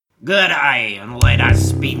G'day, and let us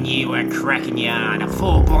spin you a cracking yarn of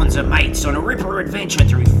four bonds of mates on a ripper adventure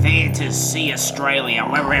through Fantasy Australia,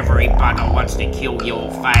 where every bugger wants to kill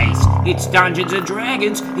your face. It's Dungeons and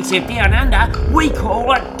Dragons, except down under, we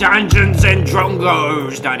call it Dungeons and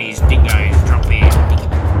Drongos. Dunnies, dingoes, drop in.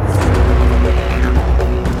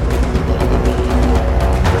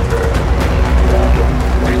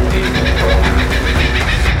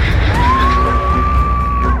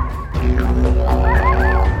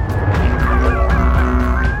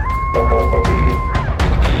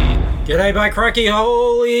 G'day, by crikey,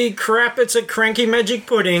 holy crap, it's a cranky magic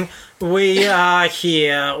pudding. We are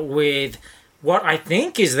here with what I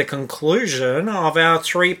think is the conclusion of our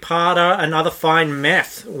three-parter, Another Fine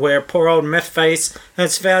Meth, where poor old Methface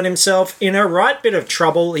has found himself in a right bit of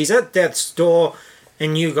trouble. He's at death's door,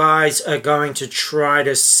 and you guys are going to try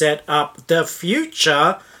to set up the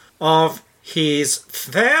future of his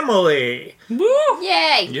family. Woo!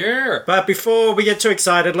 Yay! Yeah! But before we get too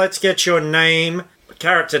excited, let's get your name,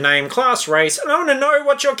 character name, class, race, and I want to know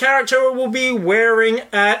what your character will be wearing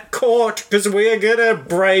at court, because we're gonna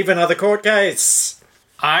brave another court case.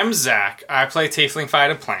 I'm Zach. I play Tiefling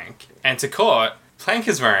Fighter Plank. And to court, Plank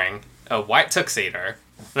is wearing a white tuxedo.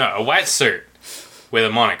 No, a white suit with a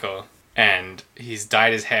monocle. And he's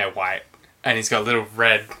dyed his hair white. And he's got little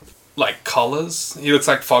red, collars. He looks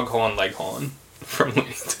like Foghorn Leghorn from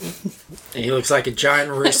Looney Tunes. He looks like a giant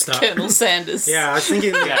rooster. Colonel Sanders. Yeah, I was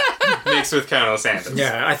thinking... Yeah, mixed with Colonel Sanders.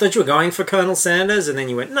 Yeah, I thought you were going for Colonel Sanders, and then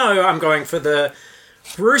you went, no, I'm going for the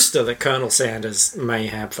rooster that Colonel Sanders may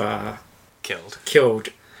have killed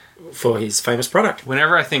for his famous product.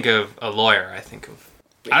 Whenever I think of a lawyer, I think of...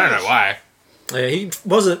 I don't know why. He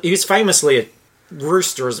was famously a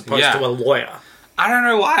rooster as opposed to a lawyer. I don't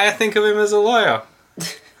know why I think of him as a lawyer.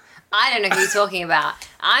 I don't know who you're talking about.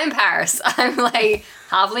 I'm Paris. I'm like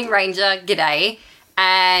Halfling Ranger, G'day.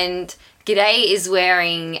 And G'day is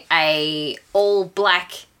wearing a all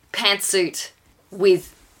black pantsuit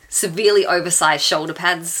with severely oversized shoulder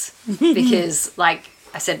pads. Because, like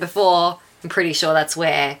I said before, I'm pretty sure that's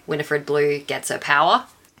where Winifred Blue gets her power.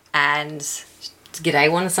 And G'day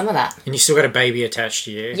wanted some of that. And you still got a baby attached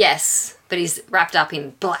to you. Yes, but he's wrapped up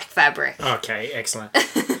in black fabric. Okay, excellent.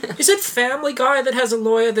 Is it Family Guy that has a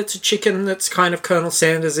lawyer that's a chicken that's kind of Colonel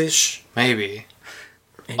Sanders-ish? Maybe.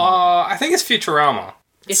 Anyway. I think it's Futurama.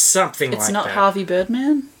 It's something like that. It's not Harvey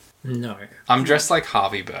Birdman? No. I'm dressed like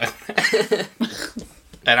Harvey Bird.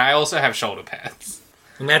 And I also have shoulder pads.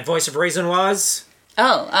 And that voice of reason was?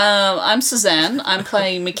 I'm Suzanne. I'm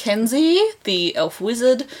playing Mackenzie, the elf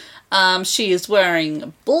wizard. She is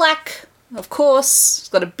wearing black, of course. She's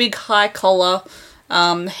got a big high collar,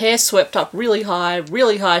 hair swept up really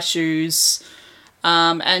high shoes,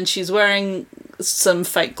 and she's wearing some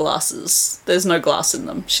fake glasses. There's no glass in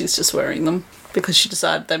them. She's just wearing them because she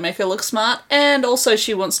decided they make her look smart, and also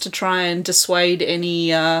she wants to try and dissuade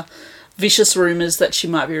any vicious rumours that she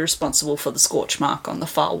might be responsible for the scorch mark on the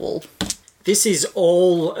far wall. This is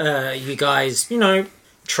all you guys,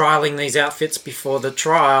 trialling these outfits before the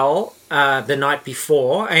trial the night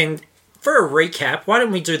before. And for a recap, why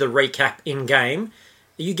don't we do the recap in-game?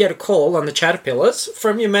 You get a call on the Caterpillars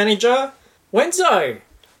from your manager, Wenzo.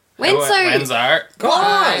 Wenzo.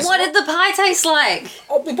 Guys, What did the pie taste like?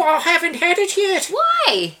 Oh, I haven't had it yet.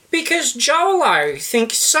 Why? Because Jolo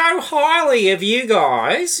thinks so highly of you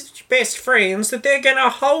guys, best friends, that they're going to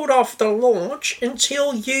hold off the launch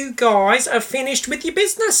until you guys are finished with your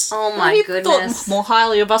business. Oh my You goodness. thought more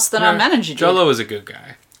highly of us than our manager did. Jolo is a good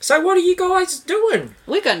guy. So what are you guys doing?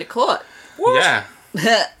 We're going to court. What?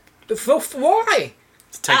 Yeah. Why?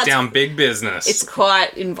 To take down big business. It's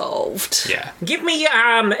quite involved. Yeah. Give me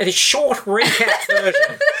a short recap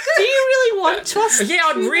version. Do you really want us? Yeah,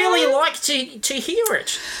 I'd really like to hear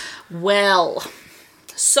it. Well,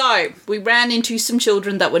 so we ran into some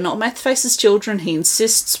children that were not Methface's children, he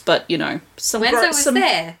insists, but some Wenzo was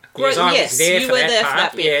there. Yes, I was yes, there you for were that there part, for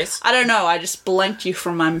that bit. yes. I don't know, I just blanked you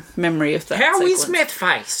from my memory of that. How is sequence.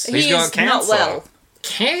 Methface? He's He got is not cancer. well.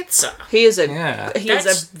 Cancer. He is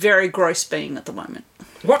That's- a very gross being at the moment.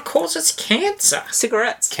 What causes cancer?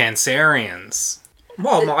 Cigarettes. Cancerians.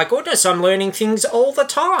 Oh my goodness, I'm learning things all the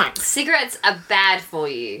time. Cigarettes are bad for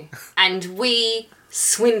you. And we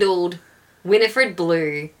swindled Winifred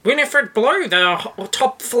Blue. Winifred Blue, the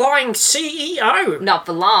top flying CEO. Not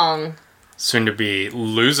for long. Soon to be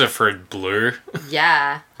Lucifered Blue.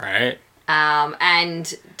 Yeah. Right?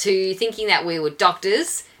 And to thinking that we were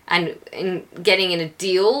doctors and getting in a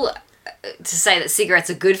deal to say that cigarettes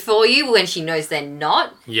are good for you when she knows they're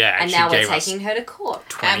not. Yeah, And she now we're gave us taking her to court.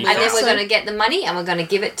 And 20,000. then we're going to get the money and we're going to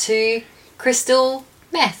give it to Crystal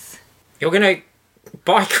Meth. You're going to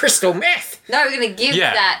buy crystal meth. No, we're going to give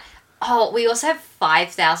Yeah. that Oh, we also have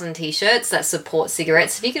 5,000 t-shirts that support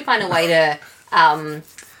cigarettes. If you could find a way to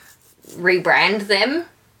rebrand them,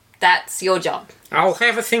 that's your job. I'll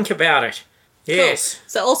have a think about it. Yes. Cool.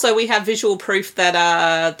 So also we have visual proof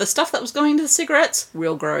that the stuff that was going into the cigarettes,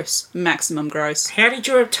 real gross. Maximum gross. How did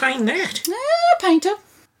you obtain that? Painter.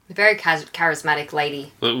 A very charismatic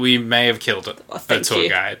lady. We may have killed it. Oh, A thank tour you.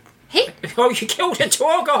 guide. He Oh, you killed a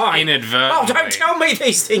tour guide. Inadvertently. Oh, don't tell me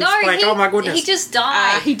these things, no, Blake. Oh my goodness. he just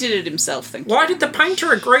died. He did it himself, thank you. Why did the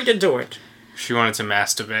painter agree to do it? She wanted to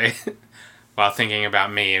masturbate while thinking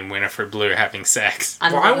about me and Winifred Blue having sex.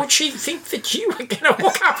 Why would she think that you were going to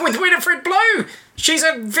hook up with Winifred Blue? She's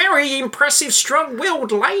a very impressive,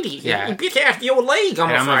 strong-willed lady. Yeah. A bit out of your league, I'm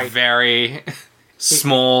And I'm a afraid. very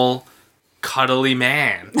small, cuddly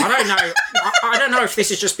man. I don't know. I don't know if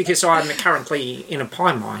this is just because I'm currently in a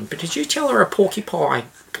pie mine, but did you tell her a porcupine,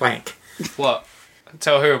 Blank? What?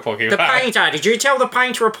 Tell who a porcupine. The painter. Did you tell the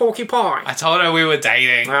painter a porcupine? I told her we were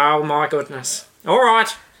dating. Oh my goodness. All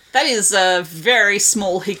right. That is a very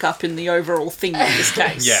small hiccup in the overall thing in this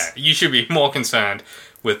case. Yeah, you should be more concerned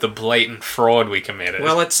with the blatant fraud we committed.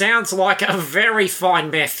 Well, it sounds like a very fine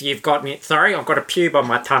mess you've gotten it. Sorry, I've got a pube on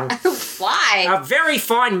my tongue. Why? A very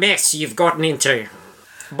fine mess you've gotten into.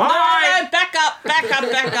 Bye. No, back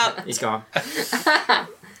up. He's gone.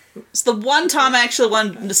 It's the one time I actually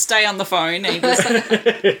wanted him to stay on the phone, and he was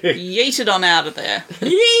yeeted on out of there.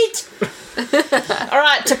 Yeet. All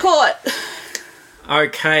right, to court.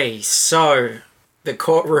 Okay, so the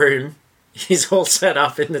courtroom is all set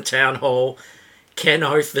up in the town hall. Ken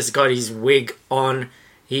Oath has got his wig on.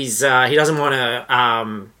 He doesn't want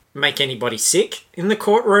to make anybody sick in the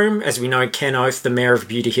courtroom. As we know, Ken Oath, the mayor of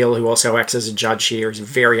Beauty Hill, who also acts as a judge here, is a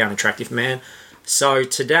very unattractive man. So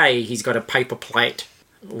today he's got a paper plate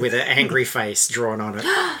with an angry face drawn on it.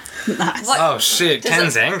 Nice. What? oh shit, Does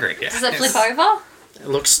Ken's it- angry. Does it flip over? It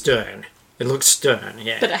looks stern.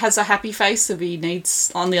 Yeah. But it has a happy face if he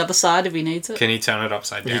needs, on the other side if he needs it. Can you turn it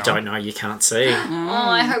upside down? You don't know, you can't see. Oh,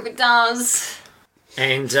 I hope it does.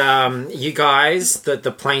 And you guys, the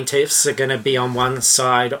plaintiffs are going to be on one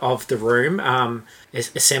side of the room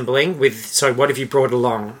assembling with... So what have you brought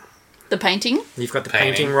along? The painting, You've got the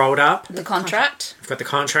Painting. painting rolled up. the contract, You've got the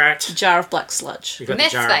contract. jar of black sludge. You've got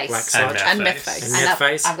Meth the jar face. of black And sludge. meth And meth face. face. And And meth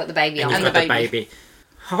face. I've got the baby on. And you've And got the the baby. baby.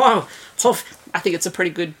 Oh, I think it's a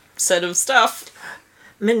pretty good set of stuff.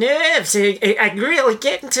 my nerves are really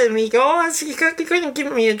getting to me, guys. You couldn't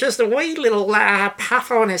give me just a wee little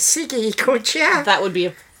puff on a ciggy, could ya? That would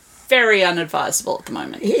be very unadvisable at the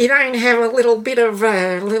moment. You don't have a little bit of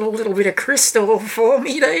little bit of crystal for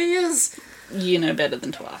me, do you? You know better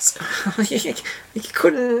than to ask. You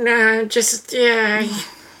couldn't just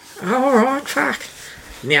all right, fuck.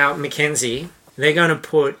 Now, Mackenzie, they're going to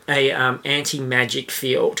put a anti-magic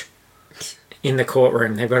field in the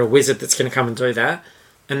courtroom. They've got a wizard that's going to come and do that,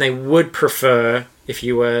 and they would prefer if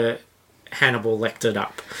you were Hannibal Lectered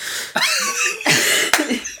up.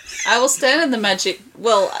 I will stand in the magic.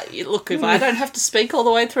 Well, look, if I don't have to speak all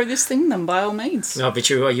the way through this thing, then by all means. No, but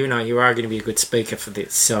you are going to be a good speaker for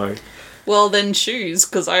this. So, Well, then choose,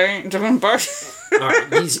 because I ain't doing both. all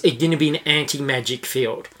right, he's going to be an anti-magic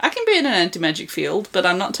field. I can be in an anti-magic field, but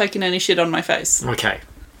I'm not taking any shit on my face. Okay,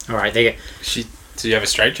 all right. There. Do you have a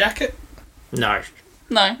straight jacket? No,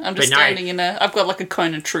 No, I'm just But no. standing in a... I've got like a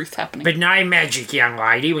cone of truth happening. but no magic, young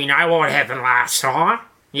lady. We know what happened last time.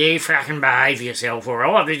 You fucking behave yourself, all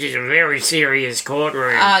right? This is a very serious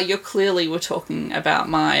courtroom. You clearly were talking about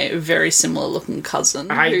my very similar looking cousin,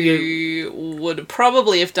 who would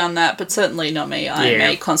probably have done that, but certainly not me. I'm Yeah.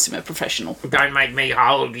 a consummate professional. Don't make me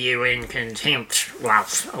hold you in contempt,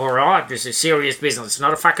 love. All right, this is serious business.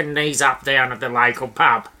 Not a fucking knees up down at the local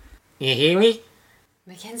pub. You hear me?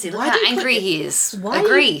 Mackenzie, look Why do how you put angry your- he is. Why are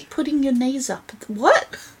Agree. you putting your knees up?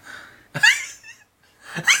 What?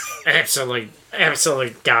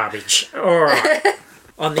 Absolute garbage. All right.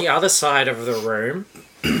 On the other side of the room,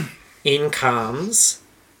 in comes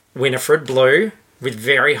Winifred Blue with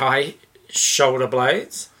very high shoulder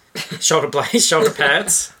pads.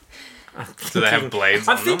 Do they have blades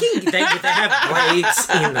I'm on them? thinking they have blades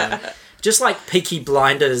in them. Just like Peaky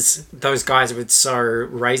Blinders, those guys would sew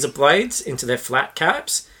razor blades into their flat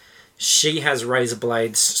caps. She has razor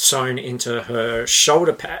blades sewn into her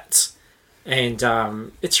shoulder pads. And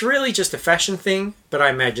it's really just a fashion thing, but I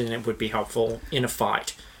imagine it would be helpful in a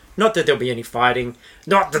fight. Not that there'll be any fighting.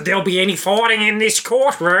 Not that there'll be any fighting in this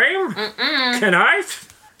courtroom. Can I?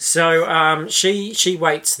 So she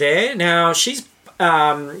waits there. Now, she's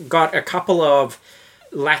got a couple of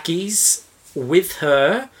lackeys with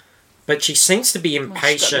her, but she seems to be She's got an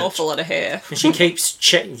impatient. awful lot of hair. And she keeps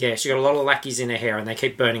yeah, she got a lot of lackeys in her hair and they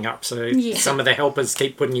keep burning up. So some of the helpers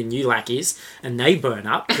keep putting in new lackeys and they burn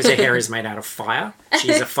up because her hair is made out of fire.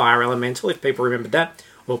 She's a fire elemental, if people remember that,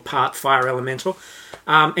 or part fire elemental.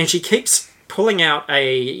 And she keeps pulling out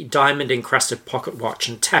a diamond encrusted pocket watch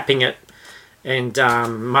and tapping it and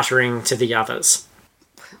muttering to the others.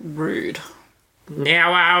 Rude.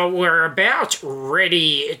 Now we're about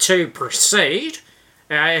ready to proceed.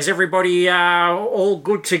 Is everybody all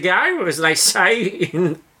good to go, as they say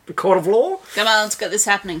in the court of law? Come on, let's get this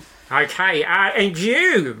happening. Okay, and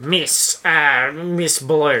you, Miss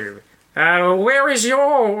Blue, where is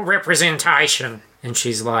your representation? And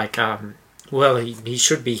she's like, well, he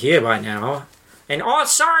should be here by now. And, oh,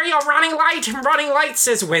 sorry, I'm running late,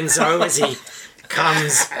 says Wenzo as he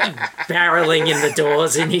comes barreling in the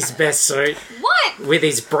doors in his best suit. What? With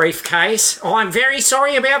his briefcase. I'm very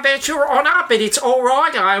sorry about that, Your Honour, but it's all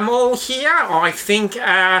right. I'm all here. I think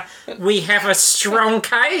we have a strong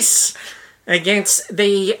case against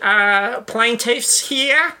the plaintiffs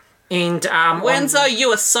here. And Wenzo, you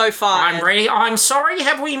are so fired. I'm ready. I'm sorry.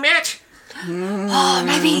 Have we met? Oh,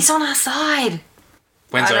 maybe he's on our side.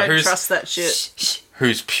 I Wenzo, don't trust that shit.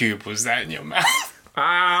 whose pube was that in your mouth?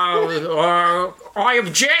 I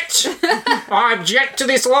object. I object to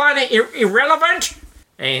this line. Irrelevant.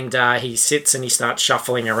 And he sits and he starts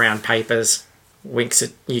shuffling around papers. Winks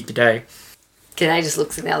at you today. G'day just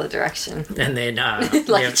looks in the other direction. And then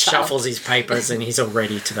Like a child. shuffles his papers and he's all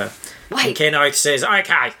ready to the... Wait. And Ken Oates says,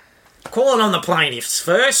 okay, calling on the plaintiffs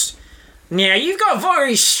first. Now, you've got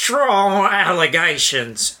very strong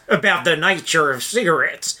allegations about the nature of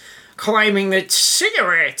cigarettes, claiming that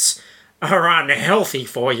cigarettes are unhealthy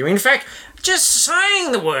for you. In fact, just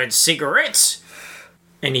saying the word cigarettes,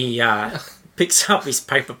 and he picks up his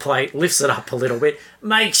paper plate, lifts it up a little bit,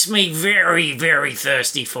 makes me very, very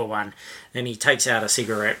thirsty for one. And he takes out a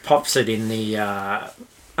cigarette, pops it in the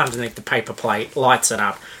underneath the paper plate, lights it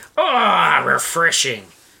up. Oh, refreshing.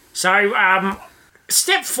 So,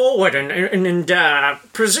 step forward and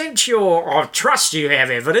present your... I trust you have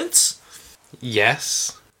evidence.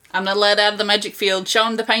 Yes. I'm not allowed out of the magic field. Show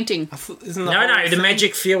him the painting. Isn't the No, whole the thing-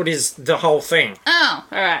 magic field is the whole thing. Oh,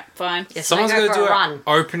 alright, fine. Yes, Someone's go going to for do a run. an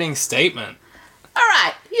opening statement.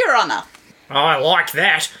 Alright, Your Honour. I like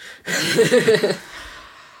that.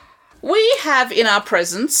 We have in our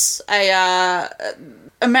presence a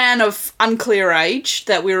man of unclear age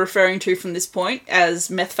that we're referring to from this point as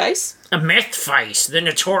Methface. A meth face, the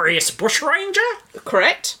notorious bushranger?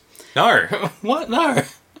 Correct? No. What? No.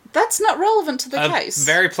 That's not relevant to the A case.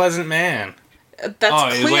 very pleasant man. That's Oh,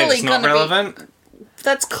 wait, clearly it's not going to relevant? be.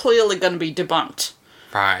 That's clearly going to be debunked.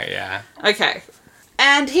 Right, yeah. Okay.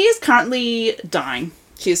 And he is currently dying.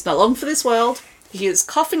 He is no longer for this world. He is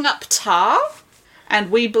coughing up tar,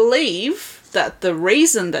 and we believe that the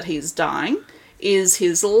reason that he's dying is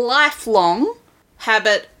his lifelong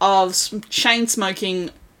habit of chain smoking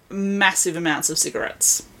massive amounts of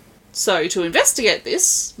cigarettes. So, to investigate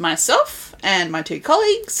this, myself and my two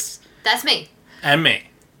colleagues That's me. And me.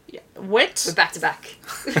 went. We're back to back.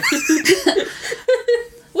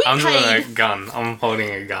 We I'm doing paid. a gun. I'm holding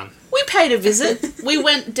a gun. We paid a visit. We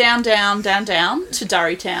went down to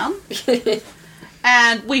Durry Town,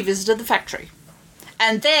 and we visited the factory.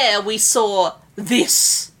 And there we saw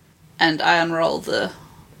this. And I unrolled the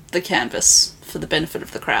canvas for the benefit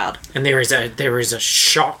of the crowd. And there is a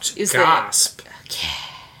shocked Is there? gasp.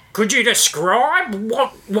 Could you describe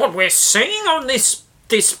what we're seeing on this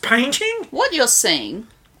painting? What you're seeing,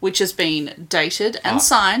 which has been dated and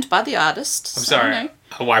signed by the artist. I'm so you sorry. know.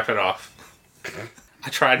 I'll wipe it off. I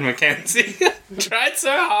tried, Mackenzie. Tried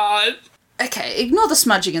so hard. Okay, ignore the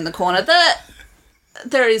smudging in the corner.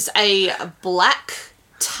 There is a black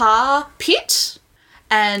tar pit,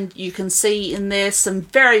 and you can see in there some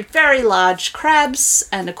very, very large crabs,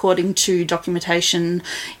 and according to documentation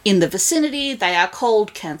in the vicinity, they are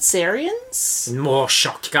called Cancerians. More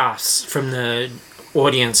shocked gasps from the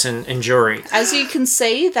audience and jury. As you can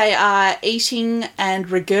see, they are eating and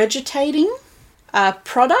regurgitating a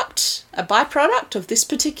byproduct of this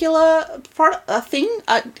particular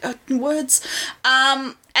words,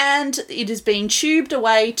 and it is being tubed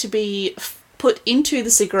away to be put into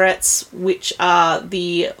the cigarettes, which are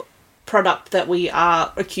the product that we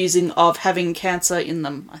are accusing of having cancer in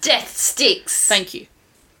them. Death sticks. Thank you.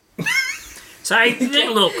 So,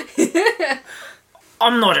 look,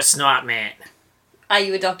 I'm not a smart man, Are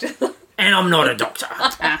you a doctor? and I'm not a doctor.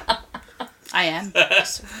 I am.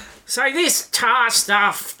 So this tar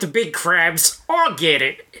stuff, the big crabs, I get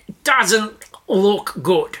it. It doesn't look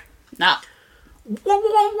good. No.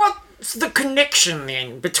 the connection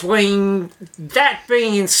then between that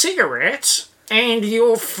being cigarettes and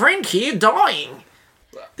your friend here dying?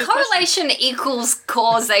 Correlation equals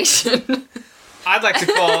causation. I'd like to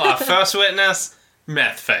call our first witness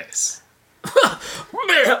Meth Face.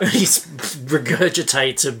 He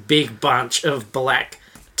regurgitates a big bunch of black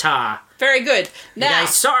tar. Very good. Now,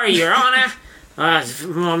 Okay, sorry, Your Honour.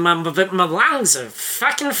 My lungs are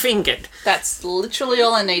fucking fingered. that's literally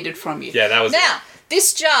all I needed from you. Yeah, that was Now,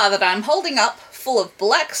 this jar that I'm holding up, full of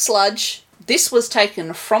black sludge, this was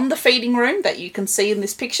taken from the feeding room that you can see in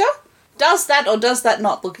this picture. Does that or does that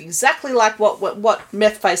not look exactly like what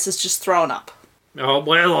Meth Face has just thrown up? Oh,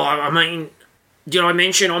 well, I mean, did I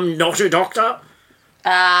mention I'm not a doctor?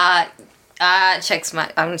 I'm gonna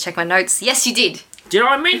check my notes. Yes, you did. Did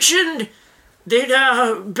I mention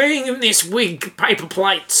that being in this wig paper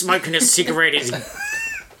plate smoking a cigarette is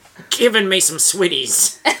giving me some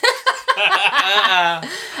switties?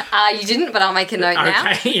 You didn't, but I'll make a note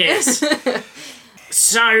now. Okay, yes.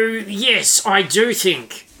 So, yes, I do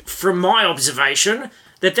think, from my observation,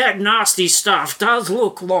 that nasty stuff does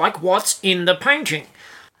look like what's in the painting.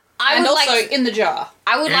 I And would also like. in the jar.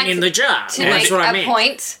 I would And like in the jar. to That's make what I a meant.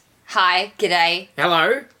 point. Hi, g'day,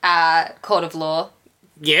 Hello? court of law,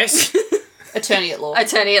 Yes? Attorney at law.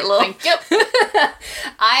 attorney at law. Thank you.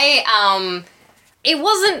 It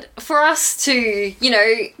wasn't for us to,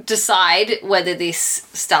 decide whether this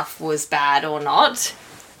stuff was bad or not.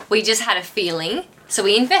 We just had a feeling, so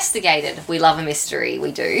we investigated. We love a mystery,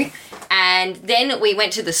 we do. And then we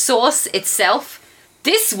went to the source itself.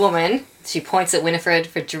 This woman, she points at Winifred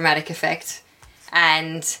for dramatic effect,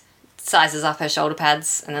 and sizes up her shoulder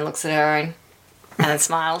pads, and then looks at her own, and then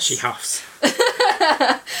smiles. She huffs.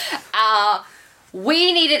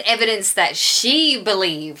 We needed evidence that she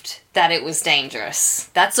believed that it was dangerous.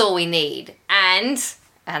 That's all we need. And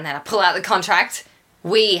then I pull out the contract.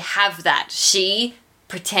 We have that. She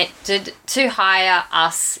pretended to hire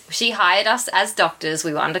us. She hired us as doctors.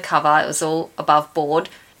 We were undercover. It was all above board.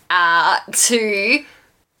 To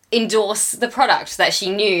endorse the product that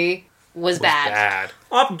she knew was bad.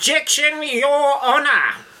 Objection, Your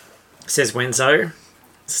Honour, says Wenzo,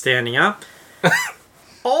 standing up.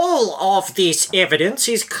 All of this evidence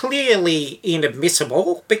is clearly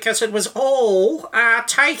inadmissible because it was all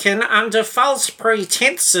taken under false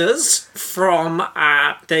pretenses from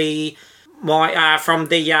the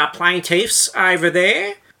plaintiffs over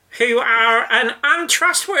there, who are an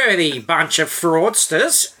untrustworthy bunch of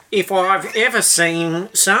fraudsters, if I've ever seen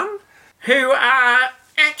some, who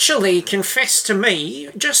actually confessed to me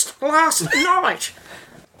just last night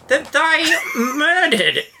that they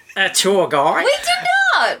murdered a tour guide. We did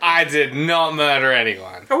not! I did not murder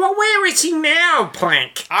anyone. Well, where is he now,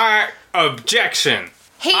 Plank? Objection.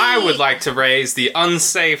 I would like to raise the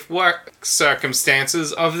unsafe work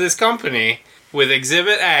circumstances of this company with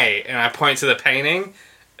Exhibit A, and I point to the painting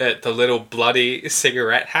at the little bloody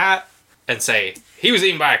cigarette hat and say, he was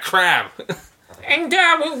eaten by a crab. And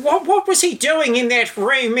what was he doing in that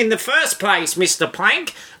room in the first place, Mr.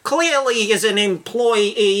 Plank? Clearly, as an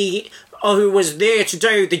employee who was there to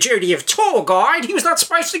do the duty of tour guide, he was not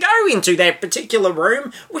supposed to go into that particular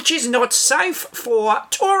room, which is not safe for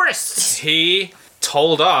tourists. He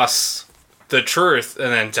told us the truth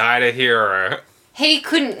and then died a hero. He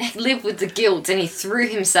couldn't live with the guilt and he threw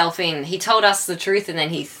himself in. He told us the truth and then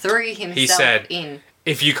he threw himself He said, in.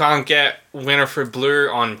 if you can't get Winifred Blue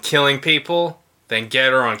on killing people, then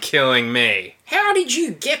get her on killing me. How did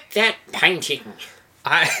you get that painting?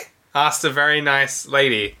 I asked a very nice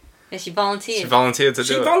lady. Yeah, she volunteered. She volunteered to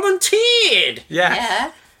She do it. volunteered! Yeah.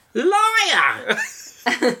 Yeah. Liar!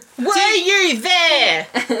 Were you there?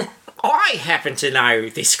 I happen to know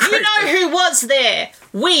this group. You know who was there?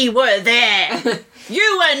 We were there.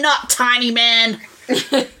 You were not, tiny man.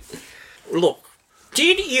 Look,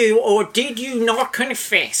 did you or did you not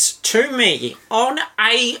confess to me on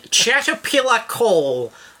a Caterpillar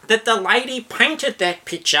call that the lady painted that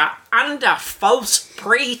picture under false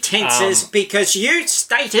pretenses because you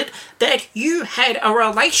stated that you had a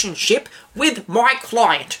relationship with my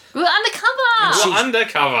client? We were undercover! We're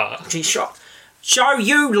undercover. She shot. So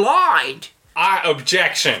you lied.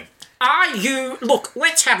 Objection. Are you... Look,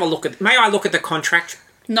 let's have a look at... May I look at the contract,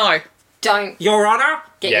 No. Don't Your Honour?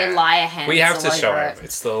 get Yeah. your liar hands We have all to show over him.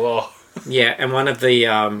 It's the law. Yeah, and one of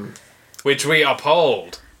the... Which we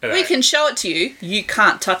uphold. We can show it to you. You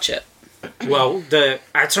can't touch it. Well,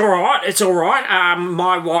 it's all right. It's all right.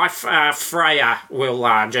 My wife Freya will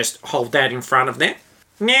just hold that in front of them.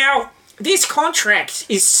 Now, This contract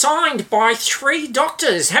is signed by 3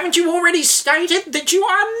 doctors. Haven't you already stated that you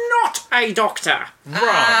are not a doctor? Wrong.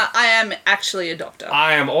 I am actually a doctor.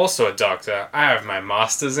 I am also a doctor. I have my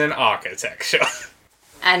master's in architecture.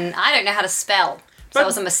 And I don't know how to spell. So But- it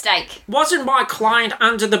was a mistake. Wasn't my client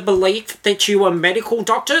under the belief that you were medical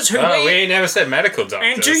doctors who Oh, we never said medical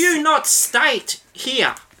doctors. And do you not state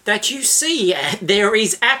here that you see there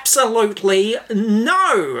is absolutely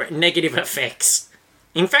no negative effects?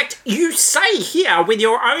 In fact, you say here with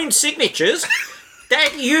your own signatures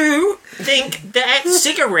that you think that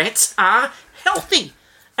cigarettes are healthy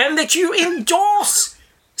and that you endorse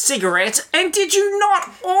cigarettes. And did you not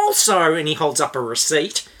also, and he holds up a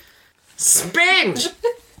receipt, spend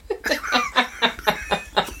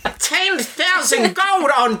 10,000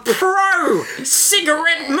 gold on pro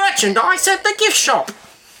cigarette merchandise at the gift shop?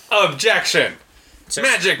 Objection.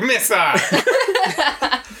 Magic missile.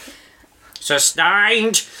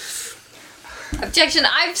 Sustained. Objection,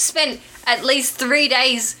 I've spent at least 3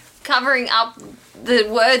 days covering up the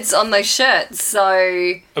words on those shirts,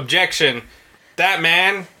 so... Objection. That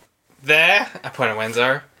man there, I point at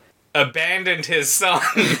Wenzo, abandoned his son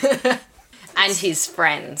And his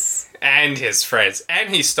friends. and his friends, and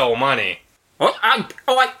he stole money. What? I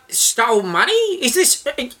stole money? Is this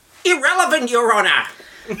irrelevant, Your Honour?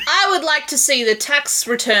 I would like to see the tax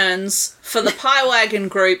returns for the Pie Wagon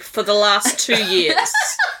Group for the last 2 years.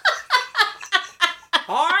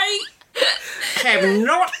 I have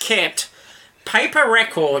not kept paper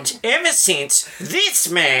records ever since this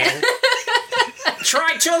man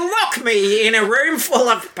tried to lock me in a room full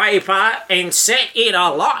of paper and set it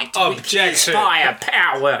alight with his Objection. fire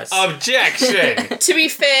powers. Objection. To be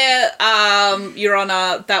fair, Your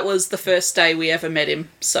Honour, that was the first day we ever met him,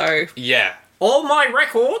 so... Yeah. All my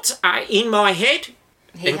records are in my head,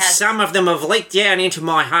 He and has... some of them have leaked down into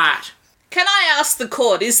my heart. Can I ask the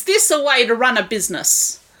court, is this a way to run a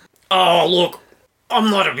business? Oh, look,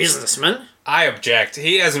 I'm not a businessman. I object.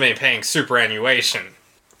 He hasn't been paying superannuation.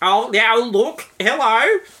 Oh, now look,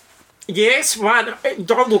 hello. Yes, but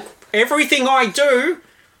look, everything I do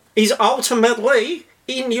is ultimately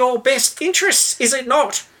in your best interests, is it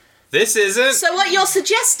not? This isn't. So what you're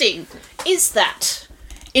suggesting is that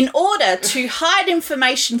in order to hide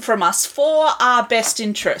information from us for our best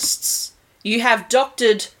interests, you have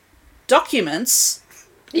doctored documents.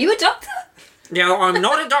 Are you a doctor? Now, I'm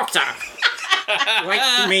not a doctor.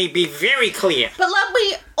 Let me be very clear. But let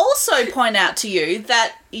me also point out to you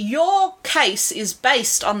that your case is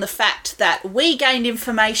based on the fact that we gained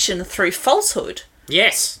information through falsehood,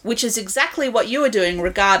 Yes. which is exactly what you are doing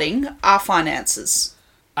regarding our finances.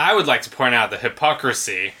 I would like to point out the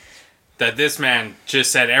hypocrisy that this man just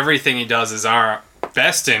said everything he does is our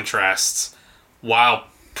best interests while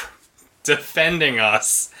defending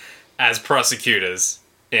us as prosecutors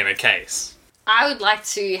in a case. I would like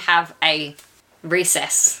to have a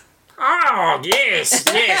recess. Oh, yes,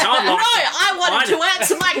 yes, I'd No, like I wanted to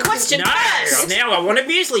answer my question No, first. now I want a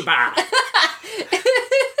muesli bar.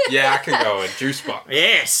 Yeah, I can go a juice box.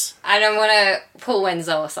 Yes. I don't want to pull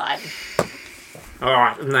Wenzel aside. All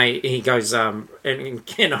right, and he goes, and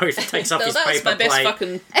takes up his That was paper my best plate.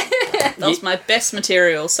 fucking... That was my best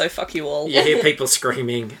material, so fuck you all. You hear people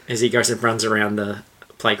screaming as he goes and runs around the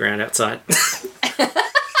playground outside.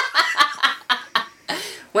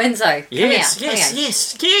 Wenzel, Yes, come here.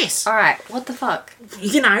 yes. Alright, what the fuck?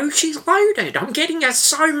 You know, she's loaded. I'm getting her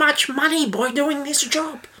so much money by doing this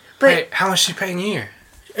job. Wait, how much is she paying you?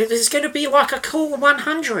 There's going to be like a cool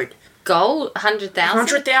 100. Gold? 100,000?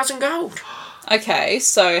 100,000 gold. Okay,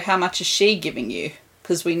 so how much is she giving you?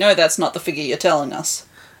 Because we know that's not the figure you're telling us.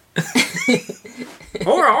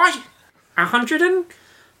 All right.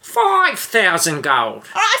 105,000 gold.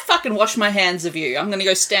 I fucking wash my hands of you. I'm going to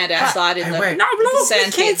go stand outside in hey, the... wait. No, look,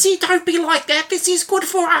 sand pit. Mackenzie, don't be like that. This is good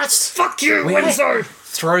for us. Fuck you, Wenzo.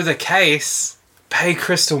 Throw the case, pay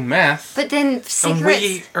crystal meth, But then and cigarettes...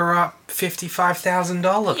 we are up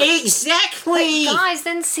 $55,000. Exactly. Guys,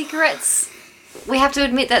 then cigarettes... We have to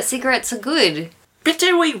admit that cigarettes are good. But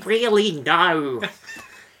do we really know?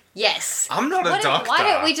 Yes. I'm not a doctor. Why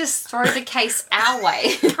don't we just throw the case our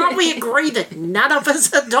way? Can't we agree that none of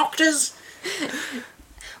us are doctors?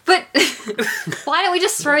 But why don't we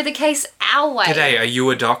just throw the case our way? G'day, are you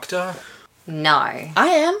a doctor No. I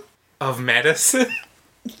am. of medicine?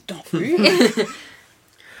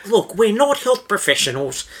 Look, we're not health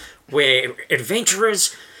professionals. We're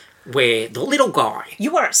adventurers. We're the little guy.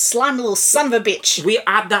 You are a slimy little son of a bitch. We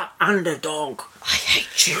are the underdog. I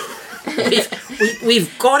hate you.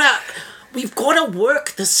 We've got to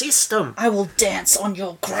work the system. I will dance on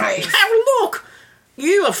your grave. Now look,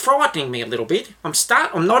 you are frightening me a little bit. I'm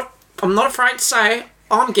not afraid to say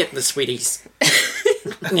I'm getting the sweeties.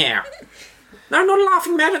 Now. No, I'm not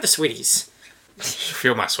laughing mad at the sweeties.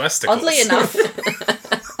 Feel my swasticals. Oddly enough,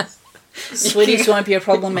 sweeties won't be a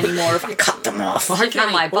problem anymore if I cut them off. Okay,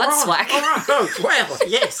 Not my butt all right, swack. all right. Oh, well,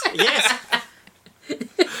 yes.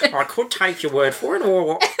 I could take your word for it,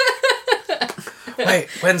 or... Wait,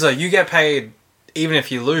 Wenzo, you get paid even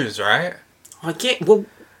if you lose, right? I get... Well,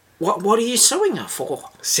 what are you suing her for?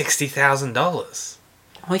 $60,000.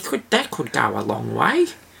 That could go a long way.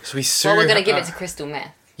 So we sue Well, we're going to her- give it to Crystal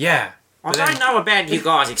Meth. Yeah. I But don't then know about you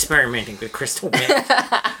guys experimenting with crystal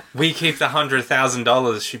meth. we keep the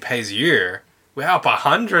 $100,000 she pays you. We're up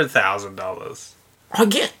 $100,000.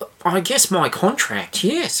 I guess my contract,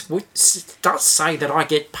 yes, does say that I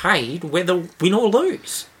get paid whether win or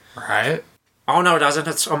lose. Right? Oh no, it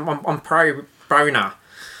doesn't. I'm pro boner.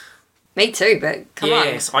 Me too, but come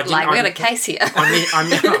Yes, I on. didn't- We got a case here.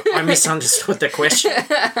 I misunderstood the question,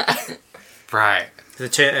 Right. the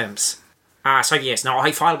terms. So yes, no.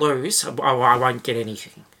 If I lose, I won't get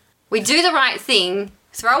anything. We do the right thing,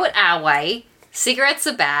 throw it our way. Cigarettes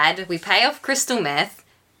are bad. We pay off crystal meth.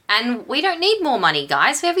 And we don't need more money,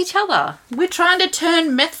 guys. We have each other. We're trying to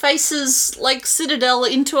turn Meth Face's, Citadel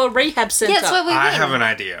into a rehab centre. Yeah, that's where we win. I have an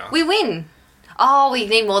idea. We win. Oh, we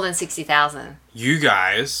need more than 60,000. You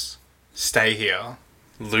guys stay here,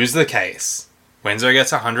 lose the case. Wenzo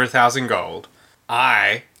gets 100,000 gold.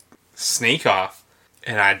 I sneak off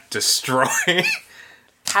and I destroy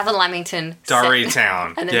Have a Lamington. Durry set-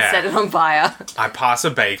 Town. And then set it on fire. I pass a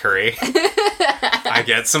bakery. I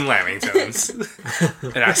get some Lamingtons.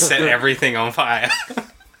 And I set everything on fire.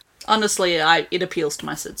 Honestly, it appeals to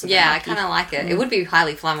my sense of Yeah, I anarchy. kind of like it. It would be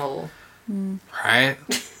highly flammable. Right?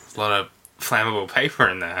 There's a lot of flammable paper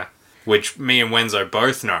in there. Which me and Wenzo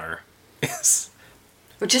both know is...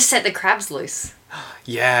 We'll just set the crabs loose.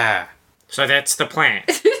 Yeah. So that's the plan.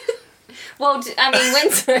 Well, I mean,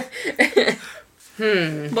 when's...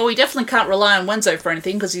 Well, we definitely can't rely on Wenzo for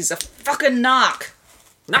anything because he's a fucking narc.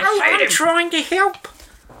 No, I'm trying to help.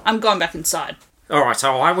 I'm going back inside. All right,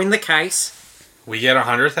 so I win the case. We get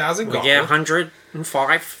 100,000 We gold. get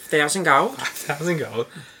 105,000 gold. 1,000 gold.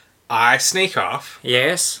 I sneak off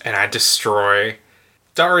Yes. and I destroy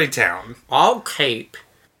Durry Town. I'll keep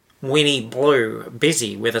Winnie Blue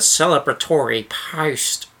busy with a celebratory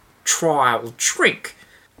post-trial drink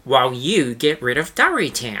while you get rid of Durry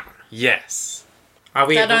Town. Yes. Are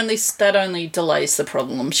we? That only delays the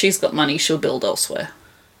problem. She's got money. She'll build elsewhere.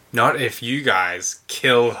 Not if you guys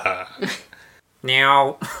kill her.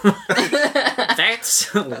 Now,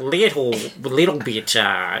 that's a little bit,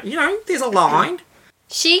 there's a line.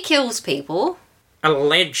 She kills people.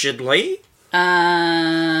 Allegedly.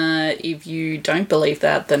 If you don't believe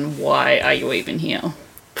that, then why are you even here?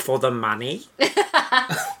 For the money.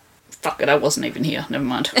 Fuck it, I wasn't even here. Never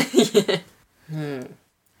mind. Is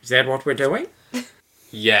that what we're doing?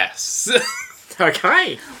 Yes.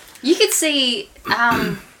 Okay. You could see,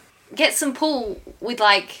 get some pull with,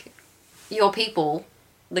 your people,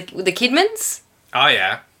 the Kidmans, Oh,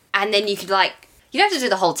 yeah. and then you could, you don't have to do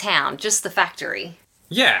the whole town, just the factory.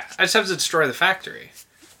 Yeah, I just have to destroy the factory.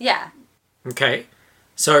 Yeah. Okay.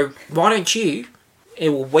 So why don't you? It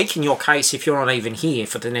will weaken your case if you're not even here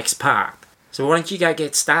for the next part. So why don't you go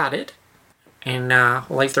get started, and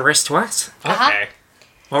leave the rest to us. Okay.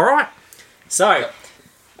 All right. So,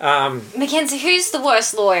 Mackenzie, who's the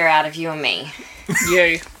worst lawyer out of you and me?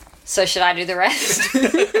 You. So should I do the rest?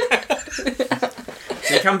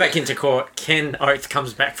 you come back into court. Ken Oath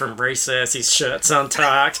comes back from recess. His shirt's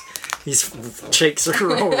untucked. His cheeks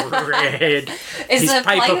are all red. Is His the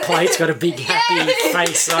paper plate- plate's got a big happy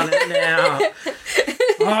face on it now.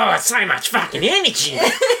 Oh, it's so much fucking energy.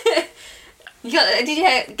 Did you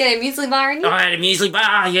get a muesli bar in you? I had a muesli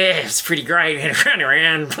bar, yeah, it was pretty great. We had to run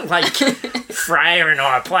around like Freya and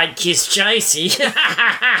I played Kiss Chasey.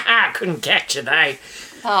 Couldn't catch you, though.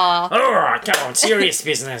 Aw. Alright, come on, serious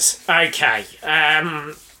business. Okay,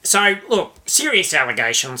 so, look, serious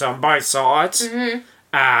allegations on both sides. Mm-hmm.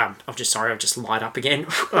 I'm just sorry, I've just light up again.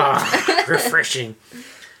 Oh, refreshing.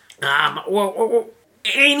 Well,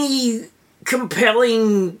 any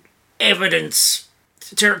compelling evidence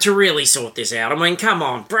to really sort this out? I mean, come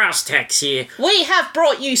on, brass tacks here. We have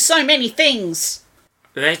brought you so many things.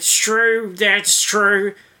 That's true,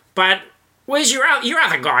 but where's your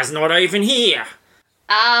other guy's not even here?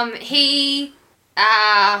 He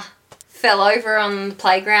fell over on the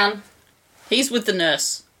playground. He's with the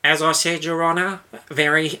nurse. As I said, Your Honour,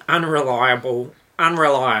 very unreliable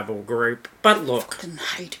group. But look, I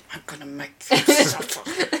hate him. I'm gonna make them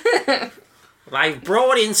suffer. they've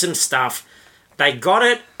brought in some stuff. They got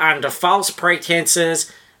it under false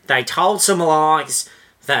pretenses. They told some lies.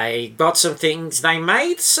 They got some things. They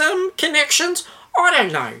made some connections. I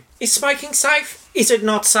don't know. Is smoking safe? Is it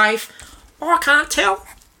not safe? I can't tell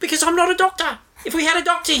because I'm not a doctor. If we had a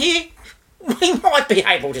doctor here, we might be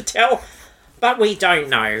able to tell, but we don't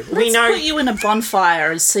know. Let's put you in a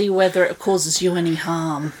bonfire and see whether it causes you any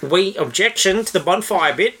harm. We objection to the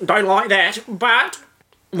bonfire bit. Don't like that, but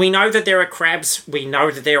we know that there are crabs. We know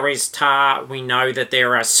that there is tar. We know that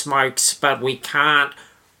there are smokes, but we can't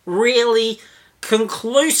really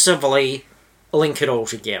conclusively link it all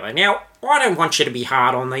together. Now, I don't want you to be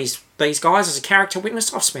hard on these guys as a character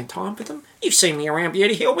witness. I've spent time with them. You've seen me around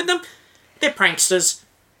Beauty Hill with them. They're pranksters.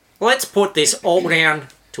 Let's put this all down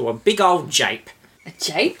to a big old jape. A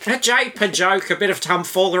jape? A jape, a joke, a bit of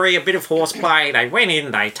tomfoolery, a bit of horseplay. They went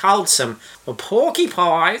in, they told some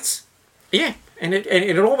porcupines. Yeah, and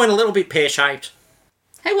it all went a little bit pear-shaped.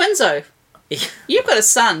 Hey, Wenzo, you've got a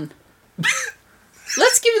son.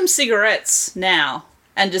 Let's give him cigarettes now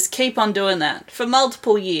and just keep on doing that for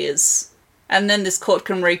multiple years. And then this court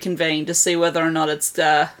can reconvene to see whether or not it's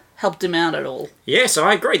helped him out at all. Yes,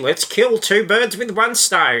 I agree. Let's kill two birds with one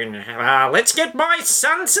stone. Let's get my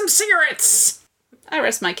son some cigarettes. I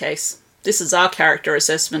rest my case. This is our character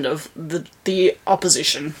assessment of the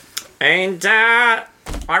opposition. And I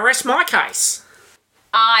rest my case.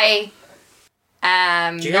 I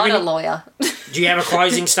am not a lawyer. Do you have a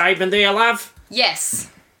closing statement there, love? Yes.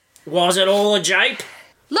 Was it all a jape?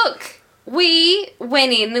 Look, we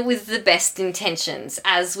went in with the best intentions,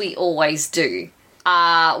 as we always do.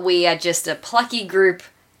 We are just a plucky group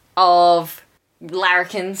of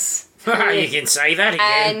larrikins. You can say that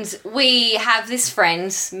again. And we have this friend,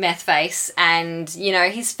 Methface, and,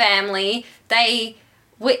 his family, they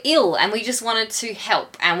were ill, and we just wanted to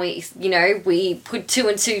help. And we put two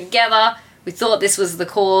and two together. We thought this was the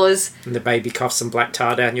cause. And the baby coughs some black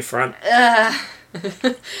tar down your front.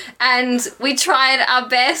 And we tried our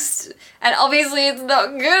best, and obviously it's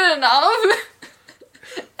not good enough.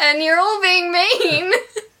 And you're all being mean.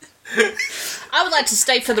 I would like to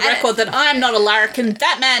state for the record that I am not a larrikin,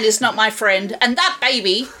 that man is not my friend, and that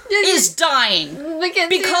baby is dying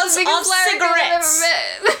because of cigarettes.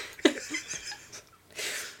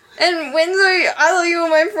 And Wenzo, I thought you were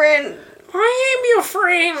my friend. I am your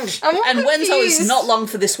friend. And Wenzo is not long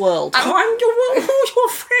for this world. I'm your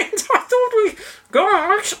friend.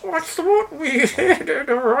 I thought we had it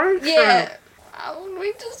right. Yeah.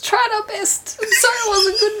 We just tried our best. I'm sorry it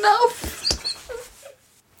wasn't good enough.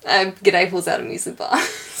 G'day pulls out a music bar.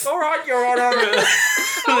 Alright, Your Honour.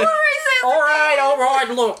 Alright,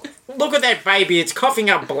 look at that baby. It's coughing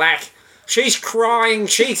up black. She's crying.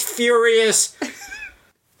 She's furious.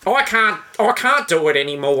 I can't do it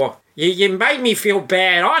anymore. You made me feel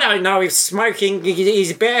bad. I don't know if smoking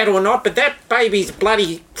is bad or not, but that baby's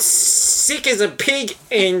bloody sick as a pig.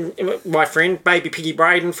 And my friend, baby Piggy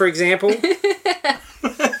Braden, for example.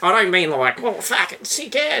 I don't mean like, fucking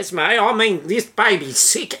sick as, mate. I mean this baby's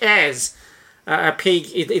sick as a pig.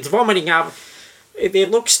 It's vomiting up. It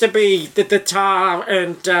looks to be the tar,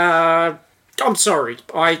 and I'm sorry.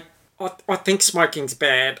 I think smoking's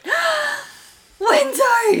bad.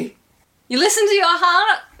 Wenzo! You listen to your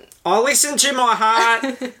heart? I listen to my heart.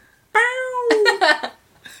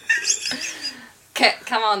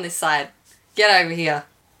 Come on this side. Get over here.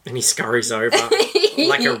 And he scurries over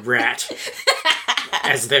like a rat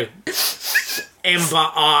as the ember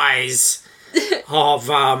eyes of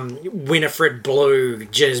Winifred Blue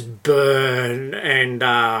just burn and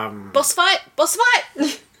Boss fight!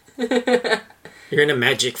 You're in a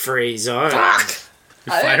magic free zone. Fuck!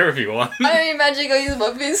 You fight her if you want. I don't need magic, I'll use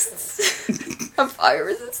my fists. I'm fire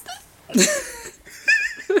resistant.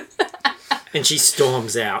 And she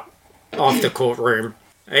storms out of the courtroom.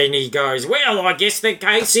 And he goes, well, I guess the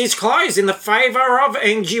case is closed in the favour of,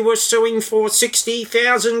 and you were suing for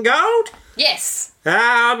 60,000 gold? Yes.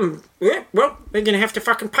 Yeah, well, they're going to have to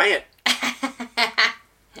fucking pay it.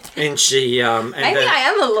 And she, Maybe I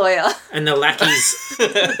am a lawyer. And the lackeys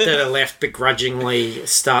that are left begrudgingly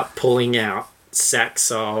start pulling out sacks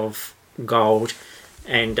of gold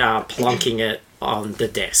and plonking it on the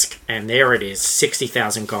desk. And there it is,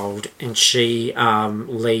 60,000 gold. And she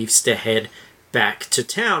leaves to head back to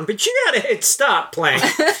town. But you had a head start, Plank.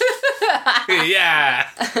 Yeah.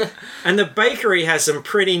 And the bakery has some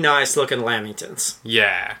pretty nice looking lamingtons.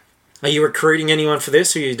 Yeah. Are you recruiting anyone for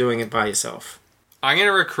this, or are you doing it by yourself? I'm going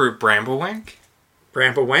to recruit Bramblewank.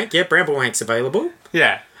 Bramblewank? Yeah, Bramblewank's available.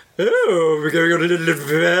 Yeah. Oh, we're going on an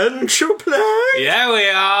adventure plan? Yeah, we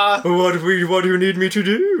are. What do you need me to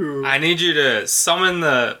do? I need you to summon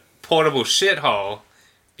the portable shithole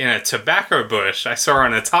in a tobacco bush I saw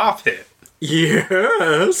on a tar pit.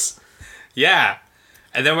 Yes. Yeah.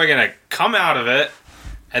 And then we're going to come out of it,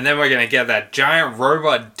 And then we're gonna get that giant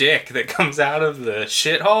robot dick that comes out of the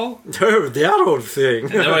shithole. Oh, that old thing.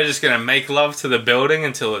 And then we're just gonna make love to the building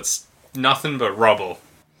until it's nothing but rubble.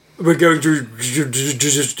 We're going to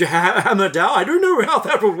just hammer down. I don't know how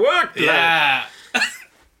that will work. Black. Yeah.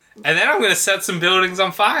 And then I'm gonna set some buildings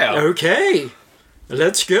on fire. Okay,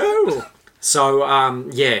 let's go. So,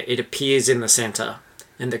 yeah, it appears in the center.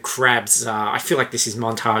 And the crabs, I feel like this is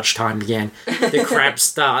montage time again. The crabs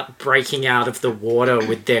start breaking out of the water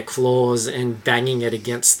with their claws and banging it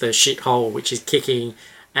against the shithole, which is kicking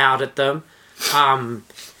out at them.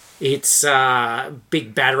 Its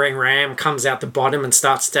big battering ram comes out the bottom and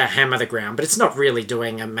starts to hammer the ground, but it's not really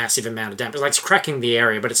doing a massive amount of damage. Like, it's cracking the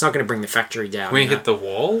area, but it's not going to bring the factory down. We hit the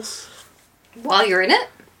walls? While you're in it?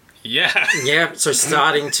 Yeah. Yeah, so it's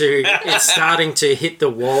starting to hit the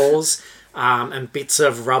walls. And bits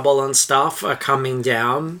of rubble and stuff are coming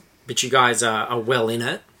down, but you guys are well in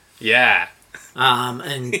it. Yeah.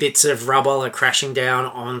 And bits of rubble are crashing down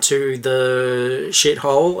onto the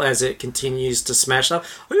shithole as it continues to smash up.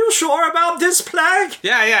 Are you sure about this, Plague?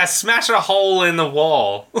 Yeah, smash a hole in the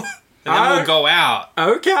wall. And then we'll go out.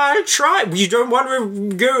 Okay, try. You don't want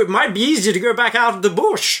to go. It might be easier to go back out of the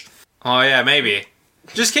bush. Oh, yeah, maybe.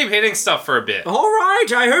 Just keep hitting stuff for a bit. All right,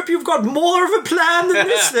 I hope you've got more of a plan than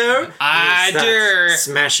this, though. I do.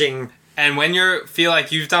 Smashing. And when you feel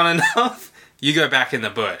like you've done enough, you go back in the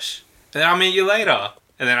bush. And then I'll meet you later.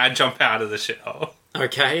 And then I jump out of the shithole.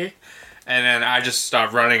 Okay. And then I just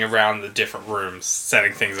start running around the different rooms,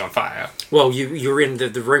 setting things on fire. Well, you're in the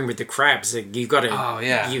room with the crabs. You got to. Oh,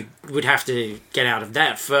 yeah. You would have to get out of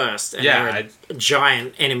that first. And Yeah, there are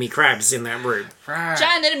giant enemy crabs in that room. Right.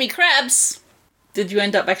 Giant enemy crabs! Did you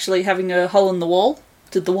end up actually having a hole in the wall?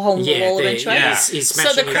 Did the hole in the wall eventuate? yeah. He's So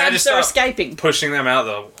smashing the it. crabs just are stop- escaping. Pushing them out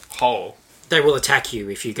the hole. They will attack you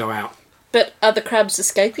if you go out. But are the crabs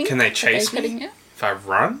escaping? Can they Are they chase me? getting out? If I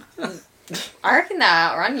run? I reckon they'll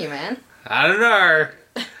outrun you, man. I don't know.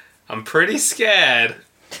 I'm pretty scared.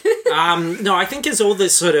 No, I think as all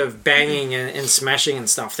this sort of banging and smashing and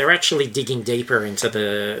stuff, they're actually digging deeper into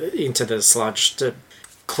the sludge, to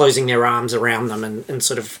closing their arms around them and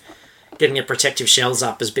sort of getting their protective shells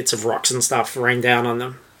up as bits of rocks and stuff rain down on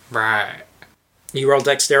them. Right. You roll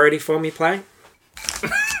dexterity for me, Play?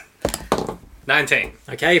 19.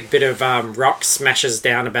 Okay, a bit of rock smashes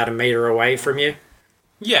down about a meter away from you.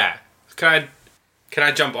 Yeah. Can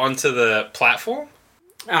I jump onto the platform?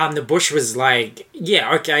 The bush was like,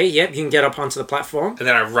 yeah, okay, yep, you can get up onto the platform. And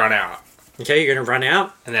then I run out. Okay, you're going to run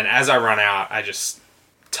out. And then as I run out, I just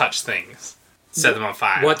touch things. Set them on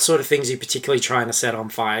fire. What sort of things are you particularly trying to set on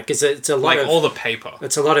fire? Because it's a lot Like of... all the paper.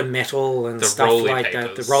 It's a lot of metal and The stuff rolling like that.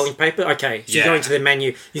 papers. The rolling paper? Okay, so you go Yeah. into the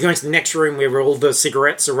menu, you go into the next room where all the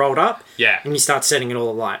cigarettes are rolled up, Yeah. and you start setting it all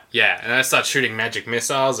alight. Yeah. And I start shooting magic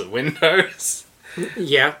missiles at windows.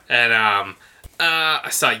 Yeah. And I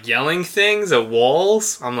start yelling things at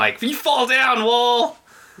walls. I'm like, you fall down, wall!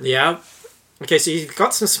 Yeah. Okay, so you've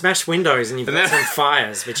got some smashed windows and you've And got then- some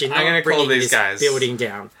fires, but you're I'm gonna not call bringing these this guys. building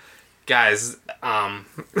down. Guys, I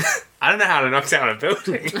don't know how to knock down a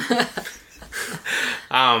building.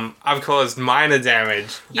 I've caused minor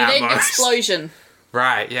damage. You at need an most. explosion.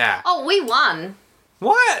 Right, yeah. Oh, we won.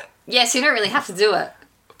 What? Yes, you don't really have to do it.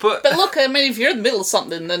 But, But look, I mean, if you're in the middle of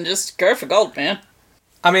something, then just go for gold, man.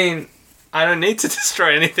 I mean, I don't need to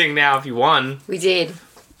destroy anything now if you won. We did.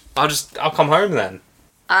 I'll come home then.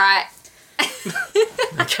 All right.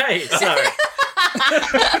 Okay, so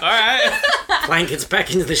Alright. Plank gets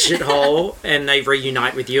back into the shithole and they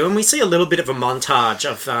reunite with you, and we see a little bit of a montage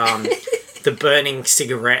of the burning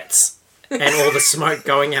cigarettes and all the smoke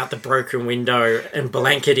going out the broken window and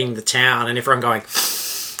blanketing the town, and everyone going,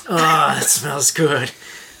 "Oh, that smells good.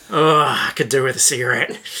 Oh, I could do with a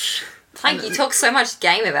cigarette." Plank, you talk so much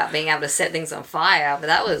game about being able to set things on fire, but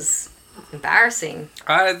that was embarrassing.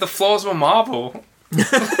 The floors were marble.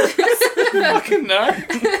 Fucking no.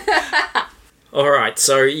 All right,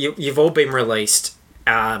 so you've all been released,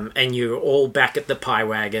 and you're all back at the pie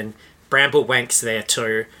wagon. Bramblewank's there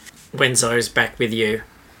too. Wenzo's back with you,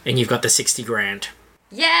 and you've got the 60 grand.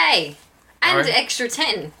 Yay! And Alright. extra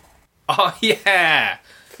 10. Oh, yeah.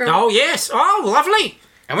 Oh, yes. Oh, lovely.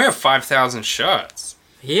 And we have 5,000 shirts.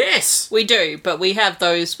 Yes. We do, but we have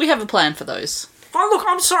those. We have a plan for those. Oh, look,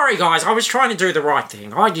 I'm sorry, guys. I was trying to do the right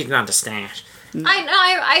thing. I didn't understand.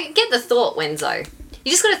 I get the thought, Wenzo.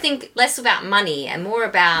 You just got to think less about money and more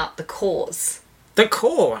about the cause. The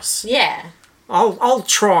course. Yeah. I'll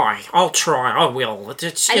try. I will.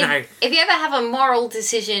 It's, you And know. if you ever have a moral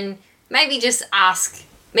decision, maybe just ask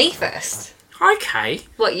me first Okay.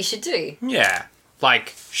 what you should do. Yeah.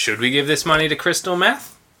 Like, should we give this money to crystal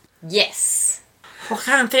meth? Yes. I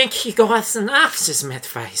can't thank you guys enough, says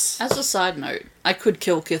Methface. As a side note, I could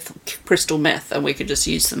kill Crystal Meth and we could just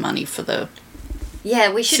use the money for the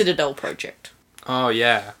Yeah, we should. Citadel project. Oh,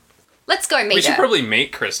 yeah. Let's go meet We should her. probably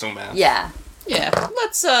meet Crystal Meth. Yeah. Yeah,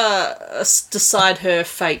 let's decide her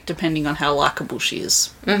fate depending on how likable she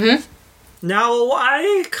is. Now,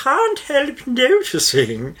 I can't help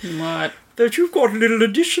noticing What? that you've got a little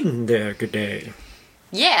addition there, G'day.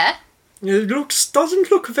 Yeah. It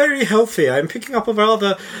doesn't look very healthy. I'm picking up a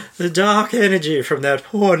rather dark energy from that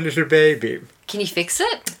poor little baby. Can you fix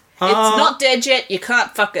it? It's not dead yet, you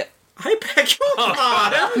can't fuck it. I beg your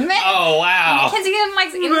pardon. Oh, wow. Mackenzie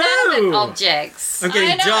likes inanimate Whoa. objects. I'm getting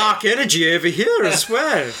I know. dark energy over here as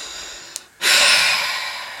well.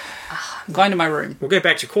 I'm going to my room. We'll go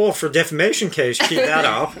back to court for a defamation case. Keep that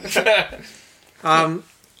up.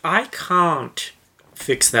 I can't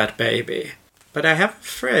fix that baby, but I have a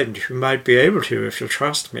friend who might be able to if you'll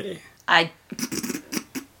trust me. I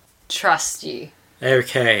trust you.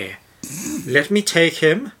 Okay, let me take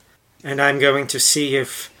him, and I'm going to see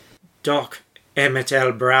if Doc Emmett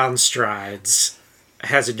L. Brownstrides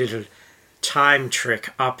has a little time trick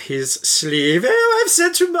up his sleeve. Oh, I've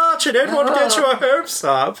said too much. I don't want to get your hopes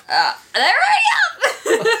up. They're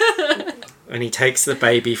already up! And he takes the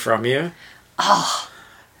baby from you.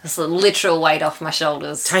 That's a literal weight off my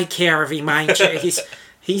shoulders. Take care of him, ain't you?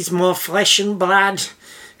 He's more flesh and blood.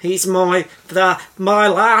 He's my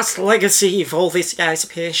last legacy if all this goes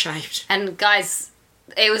pear-shaped. And guys,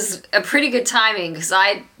 it was a pretty good timing because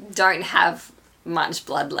I don't have much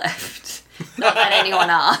blood left. Not that anyone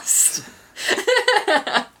asked.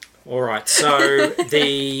 Alright, so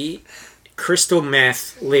the crystal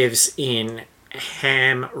meth lives in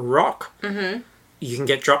Ham Rock. Mm-hmm. You can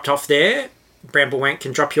get dropped off there. Bramblewank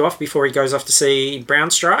can drop you off before he goes off to see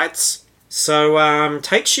Brownstrides. So,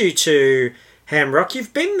 takes you to Ham Rock.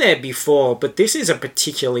 You've been there before, but this is a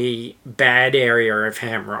particularly bad area of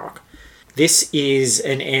Ham Rock. This is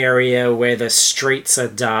an area where the streets are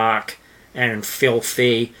dark and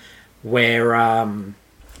filthy, where,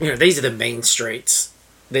 these are the main streets.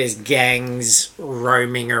 There's gangs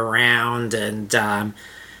roaming around and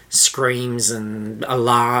screams and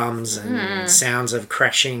alarms and sounds of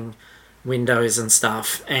crashing windows and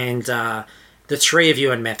stuff. And the three of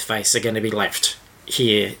you and Methface are going to be left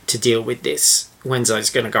here to deal with this. Wenzo's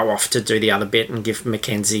going to go off to do the other bit and give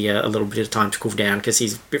Mackenzie a little bit of time to cool down because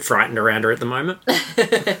he's a bit frightened around her at the moment.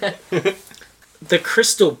 The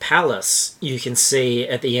Crystal Palace you can see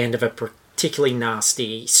at the end of a particularly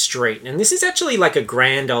nasty street. And this is actually like a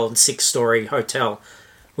grand old 6-story hotel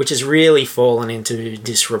which has really fallen into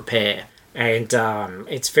disrepair. And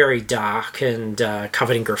it's very dark and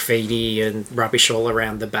covered in graffiti and rubbish all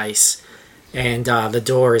around the base. And the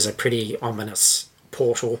door is a pretty ominous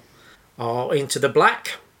portal into the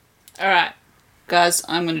black. Alright, guys,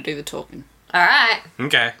 I'm going to do the talking. Alright.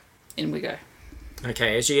 Okay. In we go.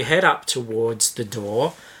 Okay, as you head up towards the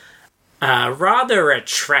door, a rather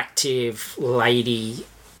attractive lady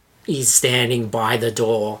is standing by the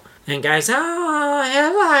door and goes, "Oh,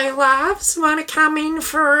 hello, loves. Want to come in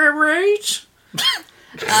for a root?"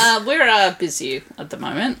 We're busy at the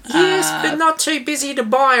moment. Yes, but not too busy to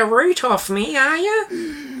buy a root off me, are you?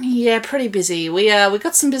 Yeah, pretty busy. We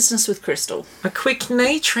got some business with Crystal. A quick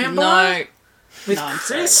knee tremble? No. With No, I'm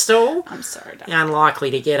sorry. Crystal? I'm sorry, darling. You're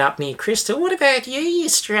unlikely to get up near Crystal. What about you, you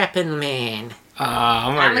strapping man?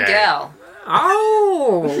 I'm a girl.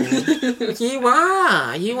 Oh, you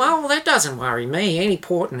are. Well, that doesn't worry me. Any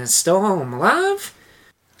port in a storm, love.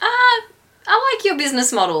 I like your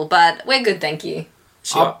business model, but we're good, thank you.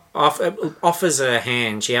 She offers her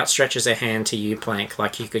hand. She outstretches her hand to you, Plank,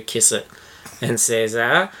 like you could kiss it, and says,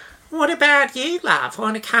 "What about you, love?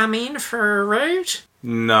 Want to come in for a root?"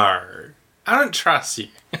 No. I don't trust you.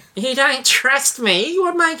 You don't trust me?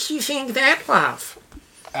 What makes you think that, love?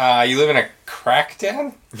 You live in a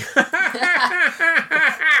crackdown?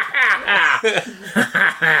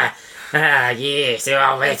 Yes,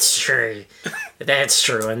 well, that's true. That's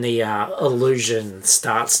true, and the illusion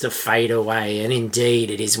starts to fade away, and indeed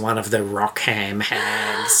it is one of the Rockham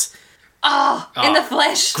hags. In the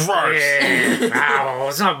flesh. Gross. Well,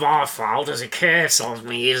 it's not my fault. There's a curse on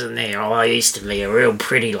me, isn't there? I used to be a real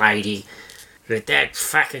pretty lady, but that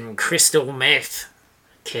fucking crystal meth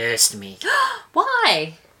cursed me.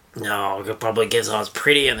 Why? No, probably because I was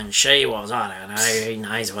prettier than she was. I don't know. Who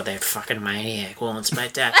knows what that fucking maniac wants?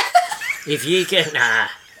 But if you can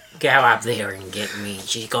go up there and get me,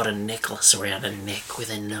 she's got a necklace around her neck with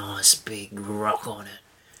a nice big rock on it.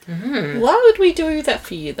 Why would we do that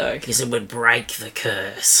for you, though? Because it would break the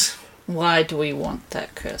curse. Why do we want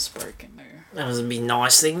that curse broken, though? That would be a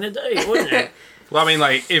nice thing to do, wouldn't it? Well, I mean,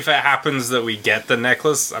 like, if it happens that we get the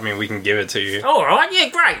necklace, I mean, we can give it to you. All right, yeah,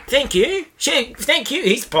 great. Thank you. Thank you.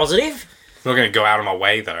 He's positive. I'm not going to go out of my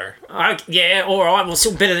way, though. Yeah, all right. Well,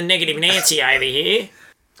 still better than negative Nancy over here.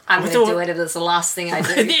 I'm going to do it if it's the last thing I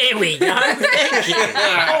do. There we go. Thank you.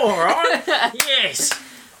 All right. Yes.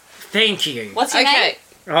 Thank you. What's your name? Okay.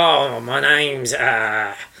 Oh, my name's Is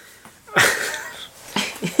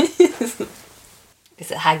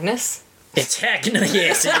it Agnes? It's Hagner.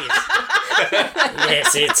 Yes, it is.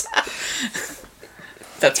 Yes,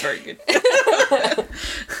 That's very good.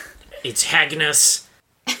 it's Hagnus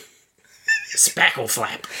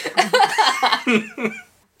Spackleflap.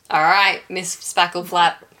 All right, Miss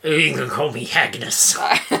Spackleflap. You can call me Hagnus.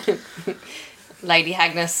 Lady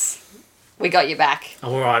Agnes. We got you back.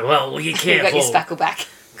 All right. Well, you We got your careful spackle back.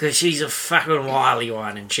 because she's a fucking wily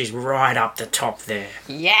one, and she's right up the top there.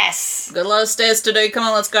 Yes. Got a lot of stairs to do. Come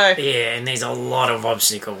on, let's go. Yeah, and there's a lot of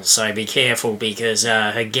obstacles, so be careful because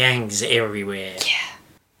her gang's everywhere.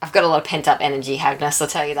 I've got a lot of pent up energy, Agnes. I'll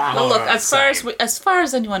tell you that. Well, look, Alright, as far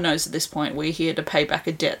as anyone knows at this point, we're here to pay back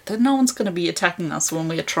a debt. That no one's going to be attacking us when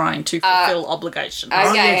we are trying to fulfill obligations.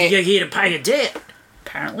 Okay. You're here to pay a debt.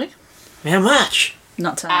 Apparently, How much?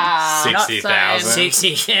 not saying. Ah. 60,000.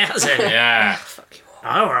 60,000. Yeah. Fuck you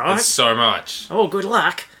all. All right. That's so much. Oh, good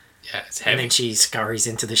luck. Yeah, it's And heavy. then she scurries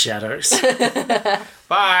into the shadows.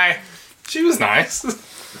 Bye. She was nice.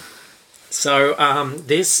 So,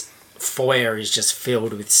 this foyer is just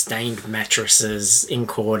filled with stained mattresses in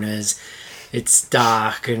corners. It's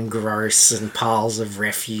dark and gross and piles of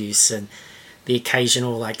refuse and the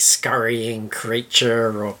occasional, like, scurrying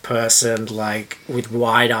creature or person, like, with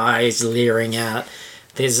wide eyes leering out.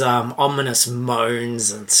 There's, ominous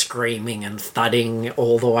moans and screaming and thudding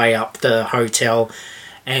all the way up the hotel.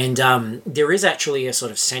 And there is actually a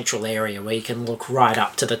sort of central area where you can look right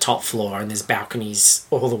up to the top floor, and there's balconies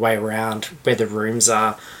all the way around where the rooms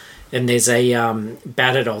are. And there's a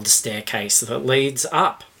battered old staircase that leads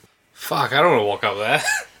up. Fuck, I don't want to walk up there.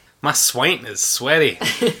 My swain is sweaty.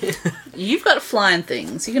 You've got flying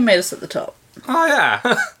things. You can meet us at the top. Oh, yeah.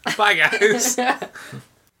 Bye, guys.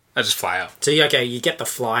 I just fly up. So, you get the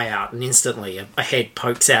fly out, and instantly a head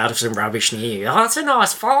pokes out of some rubbish near you. Oh, that's a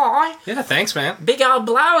nice fly. Yeah, thanks, man. Big old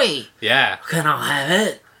blowy. Yeah. Can I have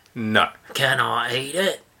it? No. Can I eat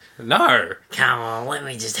it? No. Come on, let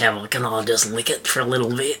me just have it. Can I just lick it for a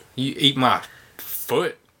little bit? You eat my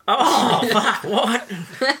foot. Oh, fuck, what?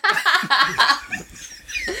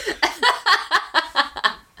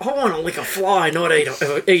 I want to lick a fly, not eat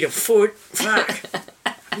a foot. Fuck.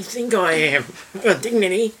 You think I am? I've got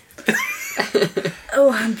dignity.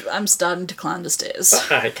 Oh, I'm starting to climb the stairs.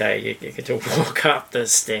 Okay, you get to walk up the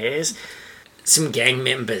stairs. Some gang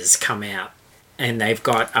members come out, and they've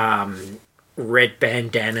got red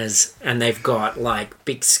bandanas, and they've got like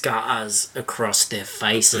big scars across their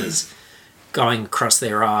faces, going across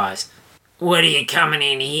their eyes. What are you coming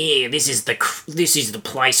in here? This is the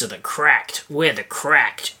place of the cracked. We're the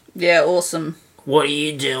cracked. Yeah, awesome. What are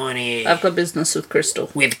you doing here? I've got business with Crystal.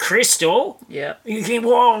 With Crystal? Yeah. You can,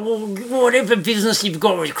 whatever business you've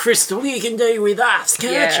got with Crystal, you can do with us,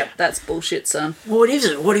 can't Yeah, you? that's bullshit, son. What is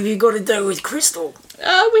it? What have you got to do with Crystal?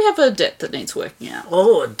 We have a debt that needs working out.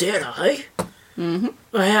 Oh, debt, eh? Mm-hmm.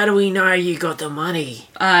 Well, how do we know you got the money?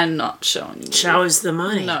 I'm not showing you. Show us the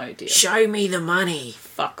money. No, dear. Show me the money.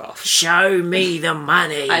 Fuck off. Show me the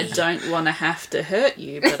money. I don't want to have to hurt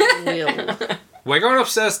you, but I will. We're going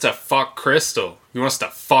upstairs to fuck Crystal. You want us to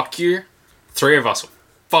fuck you? 3 of us will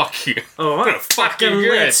fuck you. All I'm right, gonna fuck you fucking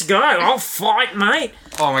good. let's go. I'll fight, mate.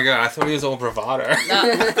 Oh my god, I thought he was all bravado.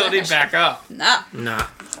 I thought he'd back up. Nah. Nah,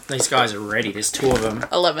 these guys are ready. There's 2 of them.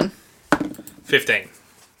 11. 15.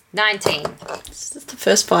 19. Is this the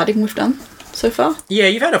first fighting we've done so far? Yeah,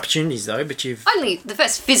 you've had opportunities though, but you've... Only the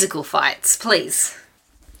first physical fights, please.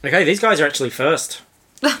 Okay, these guys are actually first.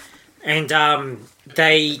 And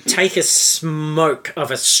they take a smoke of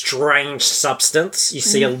a strange substance. You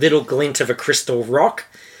see a little glint of a crystal rock.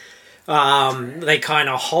 They kind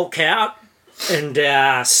of hulk out, and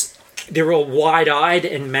they're all wide-eyed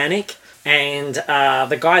and manic. And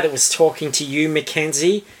the guy that was talking to you,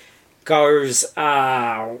 Mackenzie, goes,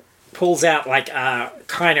 pulls out like a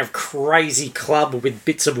kind of crazy club with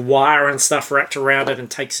bits of wire and stuff wrapped around it and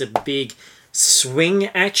takes a big swing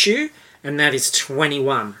at you. And that is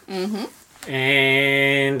 21. Mm-hmm.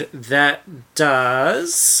 And that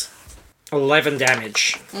does 11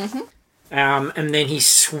 damage. Mm-hmm. And then he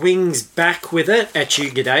swings back with it at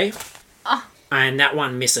you, G'day. And that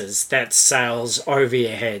one misses. That sails over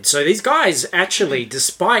your head. So these guys actually,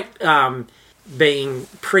 despite being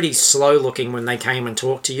pretty slow looking when they came and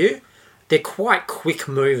talked to you, they're quite quick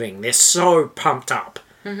moving. They're so pumped up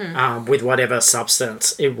with whatever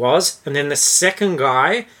substance it was. And then the second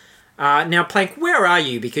guy, now Plank, where are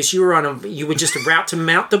you? Because you were just about to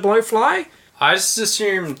mount the blowfly. I just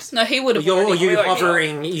assumed. No, he would have. You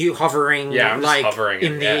hovering, Yeah, I'm just like hovering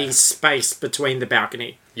in it, the space between the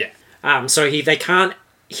balcony. Yeah. So they can't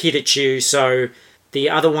hit at you. So the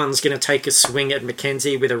other one's going to take a swing at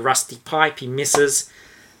Mackenzie with a rusty pipe. He misses,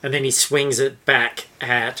 and then he swings it back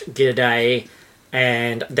at G'day,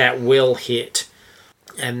 and that will hit.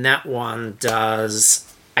 And that one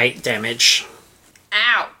does 8 damage.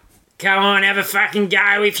 Ow. Come on, have a fucking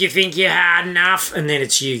go if you think you're hard enough. And then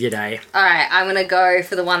it's you, G'day. Alright, I'm gonna go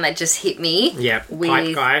for the one that just hit me. Yeah,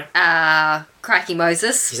 with, pipe guy. Crikey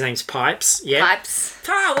Moses. His name's Pipes. Yeah. Pipes.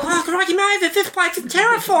 Oh, Rocky Moses, this place is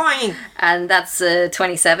terrifying. And that's a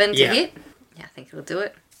 27 to Yeah. hit. Yeah, I think it'll do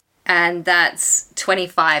it. And that's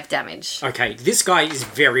 25 damage. Okay, this guy is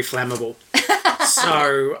very flammable.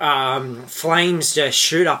 So, flames just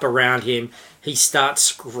shoot up around him. He starts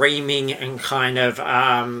screaming and kind of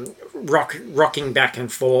rocking back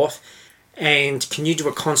and forth. And can you do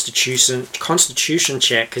a constitution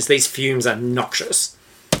check? Because these fumes are noxious.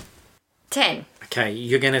 10. Okay,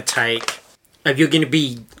 you're going to take... you're going to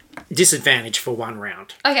be disadvantaged for 1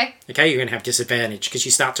 round. Okay. Okay, you're going to have disadvantage because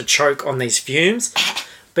you start to choke on these fumes.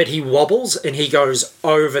 But he wobbles and he goes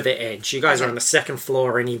over the edge. You guys are on the 2nd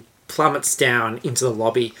floor and he plummets down into the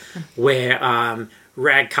lobby where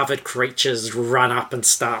rag-covered creatures run up and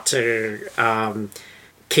start to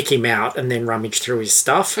kick him out and then rummage through his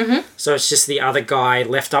stuff. So it's just the other guy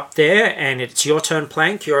left up there, and it's your turn,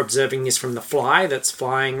 Plank. You're observing this from the fly that's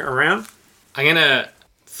flying around. I'm gonna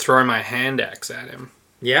throw my hand axe at him.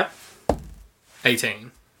 Yep,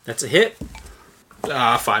 18. that's a hit.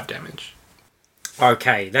 5 damage.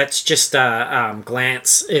 Okay, that's just a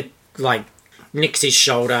glance. It, like, nicks his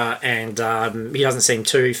shoulder, and he doesn't seem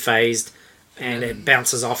too phased, and it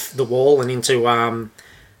bounces off the wall and into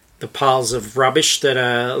the piles of rubbish that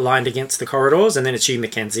are lined against the corridors, and then it's you,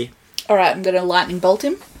 Mackenzie. Alright, I'm going to lightning bolt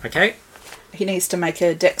him. Okay. He needs to make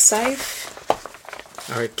a dex save.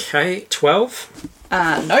 Okay, 12.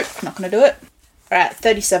 Nope, not going to do it. Alright,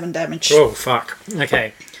 37 damage. Oh, fuck.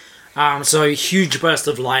 Okay. So, huge burst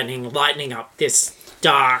of lightning up this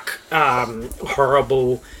dark,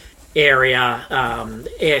 horrible area.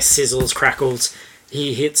 Air sizzles, crackles.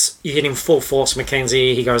 You hit him full force,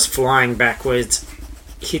 Mackenzie. He goes flying backwards,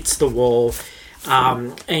 hits the wall,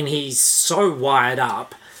 and he's so wired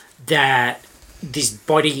up that this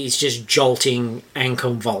body is just jolting and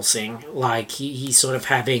convulsing. Like, he's sort of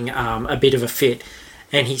having a bit of a fit.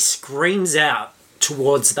 And he screams out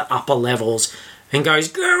towards the upper levels and goes,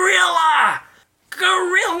 "Gorilla!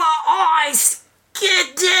 Gorilla Ice!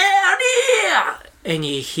 Get down here!" And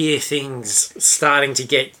you hear things starting to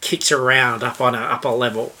get kicked around up on an upper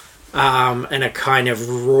level, and a kind of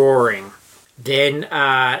roaring. Then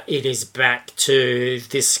it is back to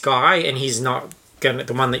this guy, and he's not gonna,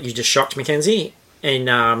 the one that you just shocked, Mackenzie,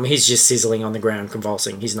 and he's just sizzling on the ground,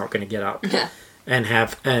 convulsing. He's not going to get up and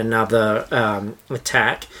have another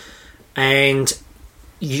attack. And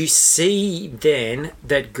you see then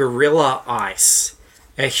that Gorilla Ice,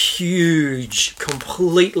 a huge,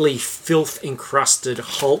 completely filth-encrusted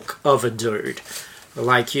hulk of a dude.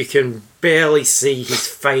 Like, you can barely see his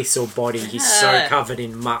face or body. He's so covered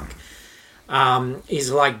in muck.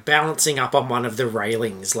 Is like balancing up on one of the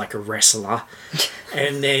railings like a wrestler,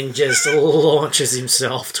 and then just launches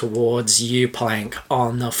himself towards you, Plank,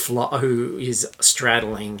 on the fly, who is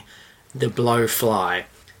straddling the blowfly.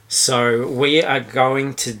 So we are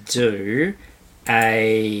going to do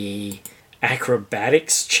a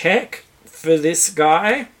acrobatics check for this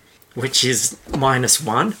guy, which is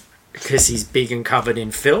 -1 because he's big and covered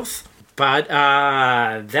in filth. But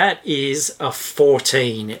that is a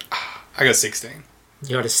 14. I got 16.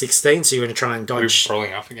 You got a 16, so you're going to try and dodge We're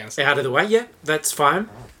rolling off against it. out of the way. Yeah, that's fine.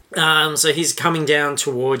 So he's coming down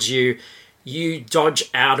towards you. You dodge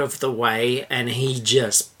out of the way, and he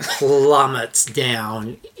just plummets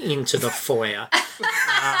down into the foyer.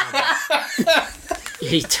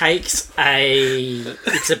 He takes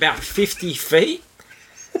it's about 50 feet.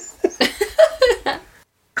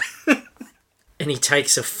 And he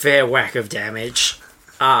takes a fair whack of damage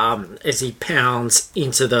as he pounds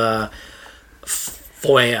into the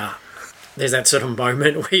foyer. There's that sort of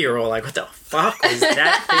moment where you're all like, what the fuck was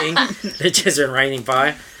that thing that just went raining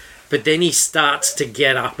by? But then he starts to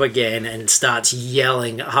get up again and starts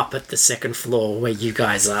yelling up at the 2nd floor where you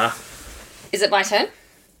guys are. Is it my turn?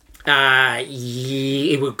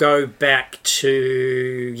 It will go back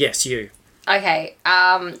to... Yes, you. Okay,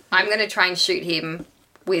 I'm going to try and shoot him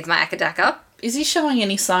with my Akadaka. Is he showing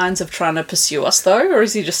any signs of trying to pursue us, though? Or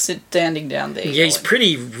is he just standing down there? Yeah, he's going,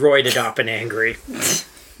 pretty roided up and angry.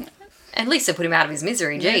 At least I put him out of his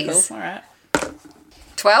misery, Yeah, jeez. cool. All right.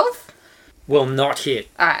 12? Will not hit.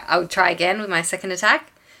 Alright, I'll try again with my second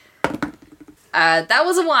attack. That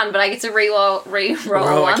was a 1, but I get to re-roll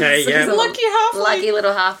Oh, one. okay, yeah. Lucky halfling. Lucky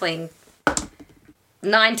little halfling.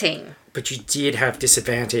 19. But you did have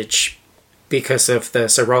disadvantage because of the...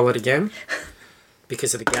 So roll it again.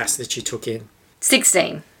 Because of the gas that you took in.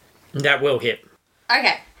 16. That will hit.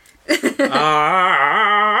 Okay.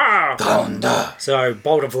 Ah! Thunder. So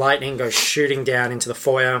bolt of lightning goes shooting down into the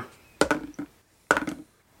foyer.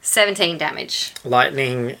 17 damage.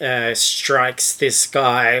 Lightning strikes this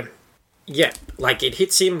guy. Yeah, like it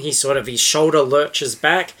hits him. His shoulder lurches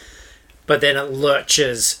back, but then it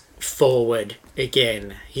lurches forward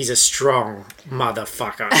again. He's a strong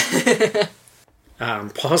motherfucker.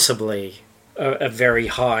 Possibly a very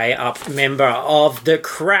high up member of the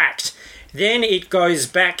Cracked. Then it goes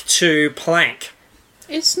back to Plank.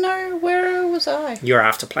 Where was I? You're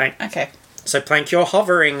after Plank. Okay. So Plank, you're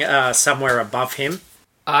hovering somewhere above him.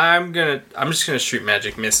 I'm just gonna shoot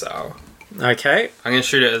magic missile. Okay. I'm gonna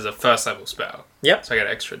shoot it as a first level spell. Yep. So I get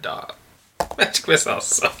an extra dart. Magic missile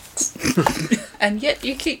sucks. And yet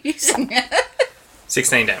you keep using it.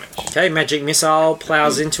 16 damage. Okay, magic missile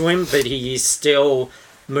plows into him, but he is still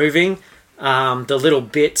moving. The little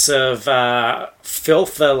bits of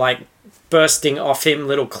filth are bursting off him,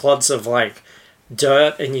 little clods of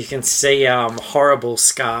dirt, and you can see horrible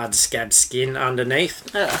scarred scab skin underneath.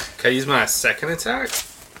 Can I use my second attack?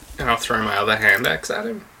 And I'll throw my other hand axe at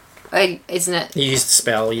him. Wait, isn't it? You used the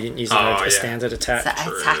spell, you didn't use the standard attack. It's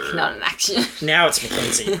an attack, not an action. Now it's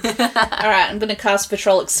Mackenzie. Alright, I'm going to cast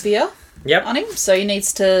Vitrolic Sphere Yep. on him, so he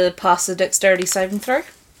needs to pass the dexterity saving throw.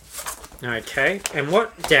 Okay, and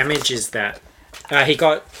what damage is that? He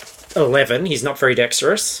got 11, he's not very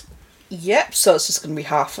dexterous. Yep, so it's just going to be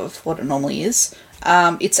half of what it normally is.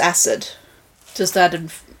 It's acid. Does that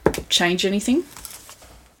change anything?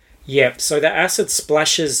 Yep, so the acid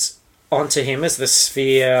splashes onto him as the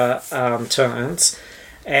sphere turns,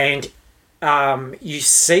 and you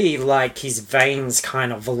see his veins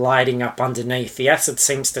kind of lighting up underneath. The acid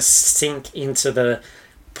seems to sink into the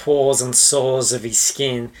pores and sores of his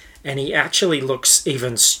skin, and he actually looks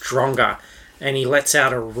even stronger, and he lets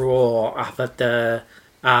out a roar up at the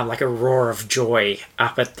like a roar of joy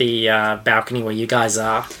up at the balcony where you guys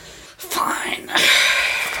are. Fine.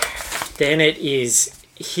 Then it is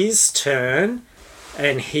his turn,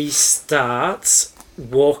 and he starts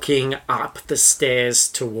walking up the stairs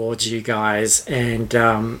towards you guys, and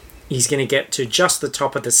he's going to get to just the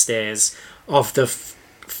top of the stairs of the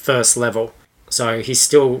first level. So he's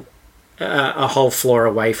still a whole floor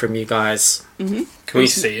away from you guys. Can we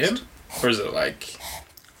see him? Or is it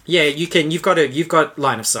Yeah, you can. You've got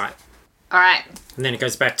line of sight, Alright, and then it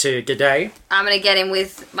goes back to G'day. I'm going to get him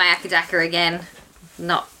with my Akadaka again.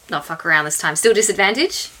 Not fuck around this time. Still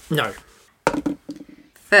disadvantage. No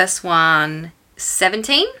First one,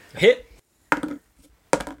 17. hit.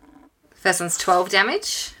 First one's 12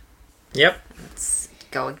 damage. Yep, Let's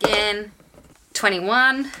go again.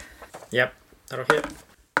 21. yep, that'll hit.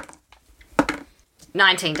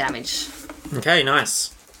 19 damage. Okay,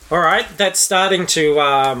 nice. All right, that's starting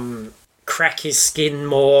to crack his skin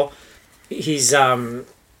more. He's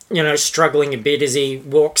struggling a bit as he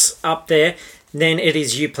walks up there. Then it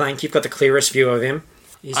is you, Plank. You've got the clearest view of him.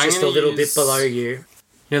 He's I'm just a gonna little bit use- below you.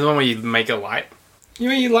 You know the one where you make a light? You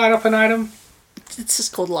know you light up an item? It's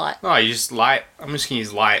just called light. Oh, you just light. I'm just gonna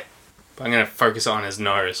use light. But I'm gonna focus on his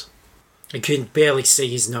nose. You can barely see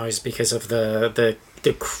his nose because of the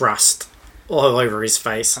crust all over his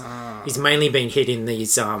face. He's mainly been hit in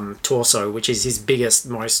his torso, which is his biggest,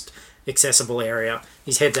 most accessible area.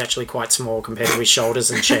 His head's actually quite small compared to his shoulders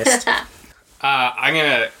and chest. I'm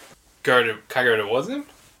gonna can I go towards him?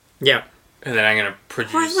 Yeah. And then I'm gonna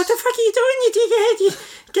produce. What the fuck are you doing, you dickhead? You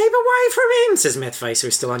keep away from him, says Methface,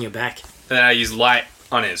 who's still on your back. And then I use light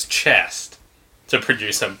on his chest to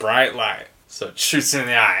produce a bright light, so it shoots him in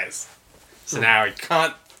the eyes. So now he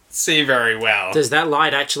can't see very well. Does that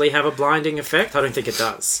light actually have a blinding effect? I don't think it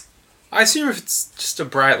does. I assume if it's just a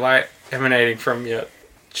bright light emanating from your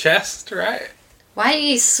chest, right? Why don't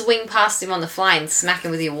you swing past him on the fly and smack him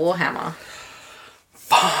with your warhammer?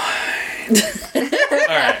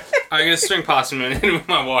 Alright, I'm gonna swing past him and hit him with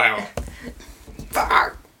my warhammer.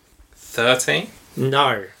 Fuck. 13.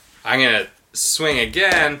 No. I'm gonna swing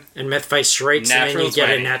again. And Methface shrieks, and then Natural you get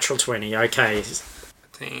a 20. natural 20. Okay.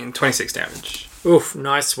 26 damage. Oof,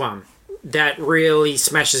 nice one. That really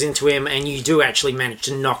smashes into him, and you do actually manage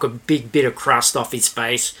to knock a big bit of crust off his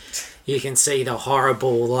face. You can see the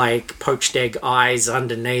horrible, like, poached egg eyes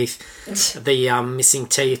underneath, the missing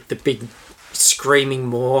teeth, the big screaming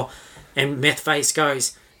maw. And Methface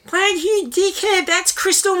goes, "Plank, you dickhead, that's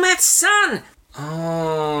Crystal Meth's son!"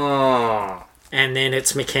 Oh. And then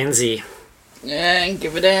it's Mackenzie. Yeah,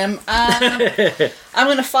 give a damn. I'm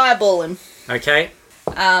going to fireball him. Okay.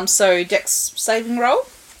 So Dex saving roll.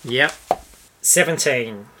 Yep.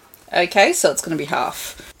 17. Okay, so it's going to be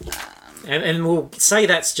half. And we'll say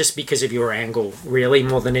that's just because of your angle, really,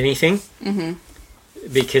 more than anything. Mm-hmm.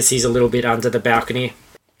 Because he's a little bit under the balcony.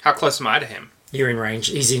 How close am I to him? You're in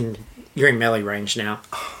range. You're in melee range now.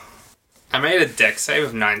 I made a dex save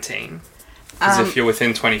of 19. As if you're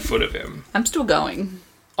within 20 foot of him. I'm still going.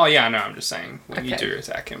 Oh, yeah, I know. I'm just saying. When you Okay. do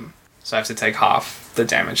attack him. So I have to take half the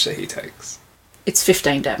damage that he takes. It's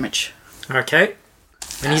 15 damage. Okay.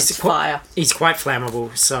 And That's fire. He's quite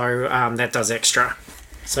flammable, so that does extra.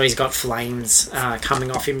 So he's got flames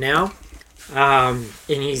coming off him now. And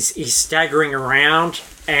he's staggering around,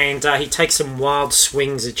 and he takes some wild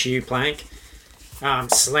swings at you, Plank.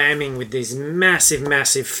 Slamming with these massive,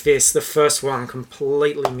 massive fists. The first one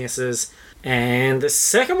completely misses. And the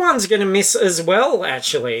second one's going to miss as well,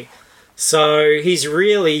 actually. So he's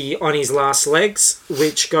really on his last legs,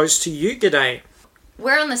 which goes to you, G'day.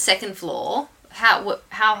 We're on the second floor. How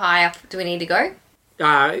high up do we need to go?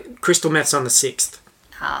 Crystal Meth's on the 6th.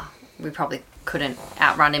 We probably couldn't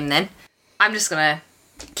outrun him then. I'm just gonna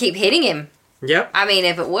keep hitting him. Yep. I mean,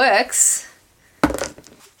 if it works.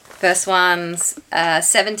 First one's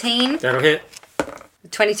 17, That'll hit.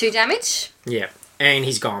 22 damage. Yeah. And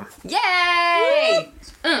he's gone. Yay!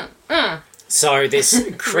 So this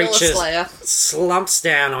Gorilla creature Slayer. slumps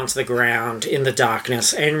down onto the ground in the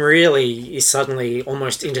darkness and really is suddenly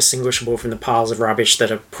almost indistinguishable from the piles of rubbish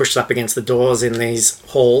that are pushed up against the doors in these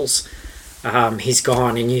halls. He's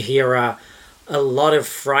gone, and you hear a lot of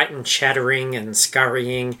frightened chattering and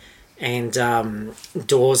scurrying, and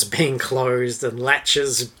doors being closed and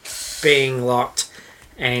latches being locked,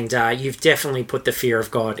 and you've definitely put the fear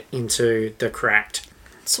of God into the Cracked.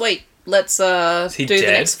 Sweet. Let's do he the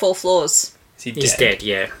dead? next 4 floors. Is he He's dead,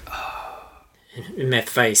 yeah. Meth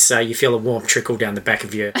face, you feel a warm trickle down the back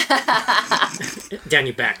of your... down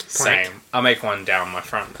your back. Plank. Same. I'll make one down my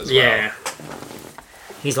front as Yeah.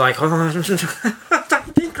 He's like, oh, I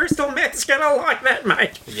don't think Crystal Meth's gonna like that,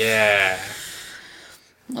 mate. well. Yeah.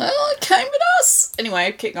 Well, it came with us.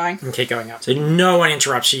 Anyway, keep going. And keep going up. So no one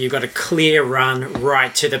interrupts you. You've got a clear run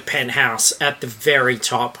right to the penthouse at the very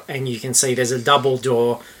top, and you can see there's a double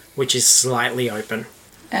door which is slightly open.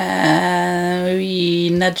 We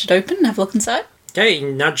nudge it open, have a look inside. Okay,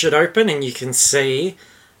 you nudge it open, and you can see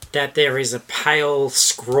that there is a pale,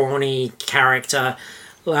 scrawny character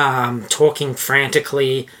talking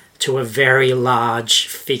frantically to a very large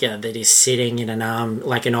figure that is sitting in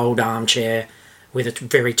an old armchair with a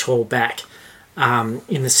very tall back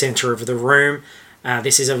in the center of the room.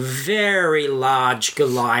 This is a very large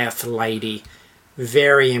Goliath lady.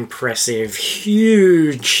 Very impressive.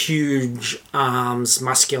 Huge arms,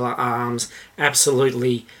 muscular arms,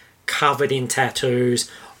 absolutely covered in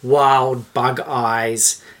tattoos, wild bug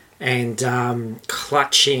eyes, and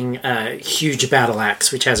clutching a huge battle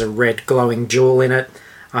axe, which has a red glowing jewel in it.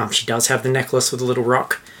 She does have the necklace with a little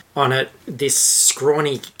rock on it. This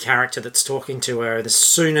scrawny character that's talking to her, as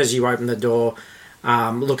soon as you open the door,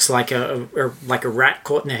 looks like a rat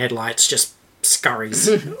caught in the headlights, just scurries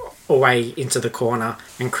away into the corner,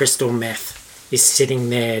 and Crystal Meth is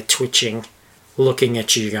sitting there twitching, looking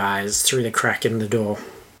at you guys through the crack in the door.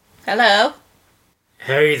 Hello.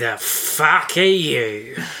 Who the fuck are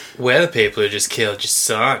you? We're the people who just killed your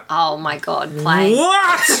son. Oh my god, Plank.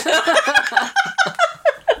 What?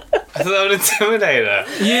 I thought an intimidator.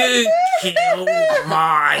 You killed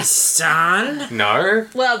my son? No?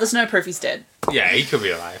 Well, there's no proof he's dead. Yeah, he could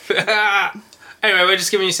be alive. Anyway, we're just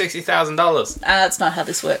giving you $60,000. That's not how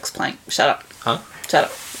this works, Plank. Shut up. Huh? Shut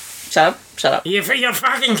up. Shut up. Shut up. You're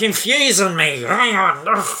fucking confusing me. Hang on.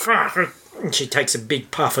 Oh, fuck. And she takes a big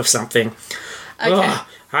puff of something. Okay. Ugh.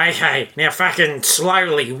 Okay, now fucking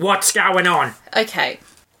slowly, what's going on? Okay.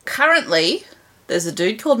 Currently, there's a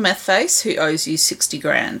dude called Methface who owes you 60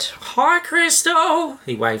 grand. Hi, Crystal.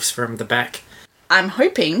 He waves from the back. I'm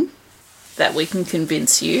hoping that we can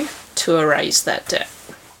convince you to erase that debt.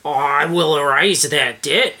 I will erase that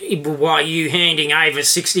debt. Why are you handing over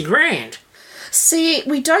 60 grand? See,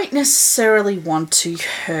 we don't necessarily want to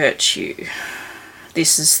hurt you.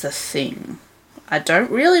 This is the thing. I don't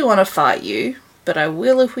really want to fight you, but I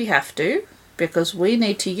will if we have to, because we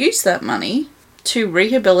need to use that money to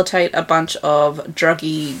rehabilitate a bunch of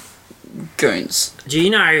druggy goons. Do you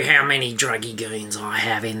know how many druggy goons I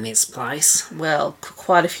have in this place? Well,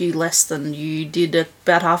 quite a few less than you did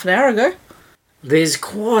about half an hour ago. There's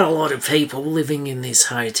quite a lot of people living in this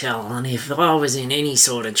hotel, and if I was in any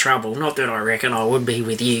sort of trouble, not that I reckon I would be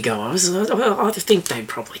with you guys, I think they'd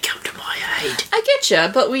probably come to my aid. I get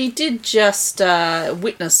you, but we did just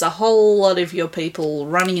witness a whole lot of your people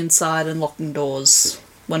running inside and locking doors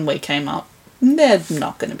when we came up. They're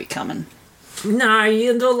not going to be coming.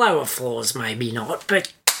 No, the lower floors maybe not,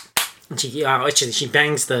 but she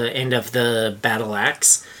bangs the end of the battle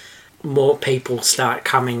axe. More people start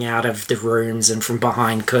coming out of the rooms and from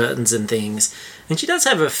behind curtains and things. And she does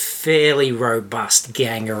have a fairly robust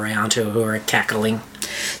gang around her who are cackling.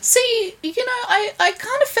 See, I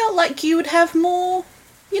kind of felt like you would have more,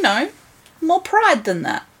 more pride than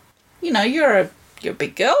that. You're a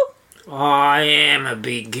big girl. I am a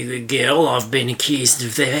big girl. I've been accused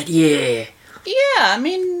of that, yeah. Yeah, I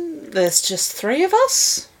mean, there's just three of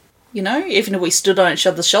us. Even if we stood on each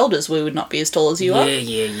other's shoulders, we would not be as tall as you are.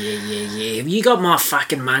 Yeah. Have you got my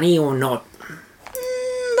fucking money or not?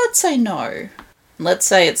 Let's say no. Let's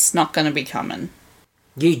say it's not going to be coming.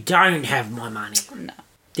 You don't have my money? No.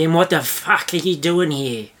 Then what the fuck are you doing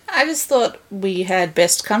here? I just thought we had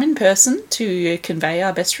best come in person to convey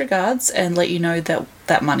our best regards and let you know that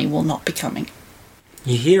that money will not be coming.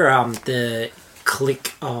 You hear the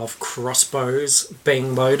click of crossbows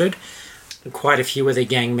being loaded. Quite a few of the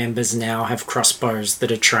gang members now have crossbows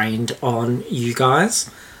that are trained on you guys.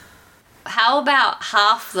 How about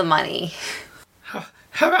half the money?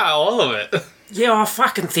 How about all of it? Yeah, I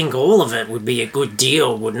fucking think all of it would be a good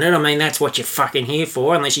deal, wouldn't it? I mean, that's what you're fucking here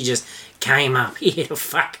for, unless you just came up here to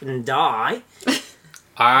fucking die.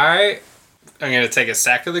 I am going to take a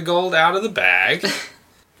sack of the gold out of the bag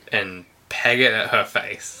and peg it at her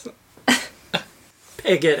face.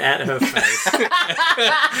 Peg it at her face.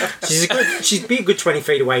 She'd be a good 20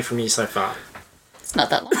 feet away from you so far. It's not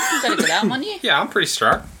that long. You've got a good arm on you. Yeah, I'm pretty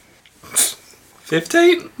strong.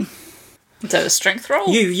 15? Is that a strength roll?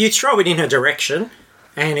 You throw it in her direction,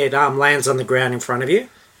 and it lands on the ground in front of her.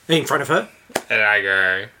 And I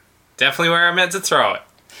go, definitely where I meant to throw it.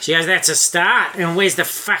 She goes, that's a start, and where's the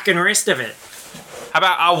fucking rest of it? How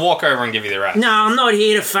about I'll walk over and give you the rest? No, I'm not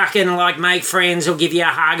here to fucking, make friends or give you a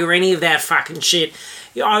hug or any of that fucking shit.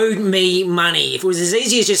 You owe me money. If it was as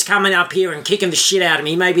easy as just coming up here and kicking the shit out of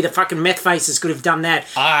me, maybe the fucking meth faces could have done that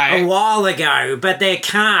a while ago, but they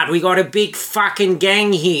can't. We got a big fucking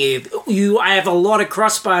gang here. I have a lot of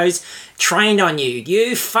crossbows trained on you.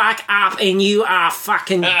 You fuck up and you are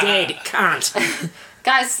fucking dead, cunt.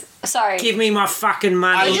 Guys, sorry. Give me my fucking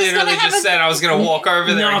money. I literally just said I was going to walk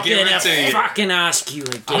over there and give it to you. Not gonna fucking ask you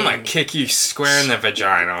again. I'm going to kick you square in the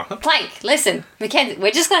vagina. Plank, listen, Mackenzie,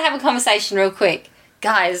 we're just going to have a conversation real quick.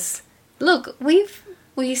 Guys, look, we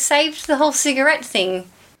saved the whole cigarette thing.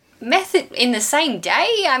 Meth in the same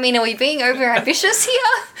day? I mean, are we being over ambitious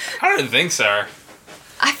here? I don't think so.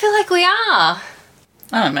 I feel like we are.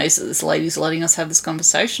 I'm amazed that this lady's letting us have this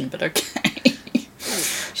conversation, but okay.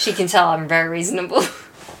 She can tell I'm very reasonable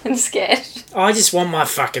and scared. I just want my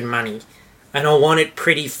fucking money. And I want it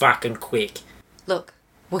pretty fucking quick. Look,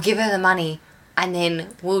 we'll give her the money and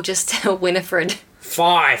then we'll just tell Winifred.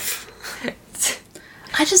 5.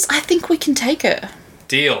 I think we can take her.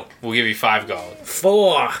 Deal. We'll give you 5 gold.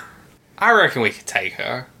 4. I reckon we could take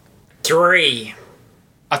her. 3.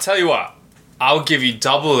 I'll tell you what. I'll give you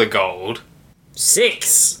double the gold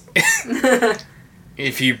 6.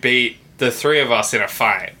 if you beat the 3 of us in a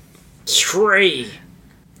fight. 3.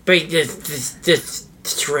 Beat the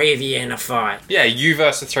 3 of you in a fight. Yeah, you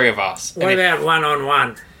versus the 3 of us. What about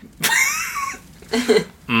 1-on-1?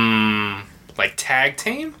 Like tag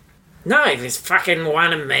team? No, there's fucking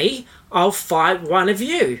one of me. I'll fight one of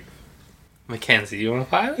you. Mackenzie, you want to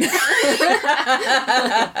fight?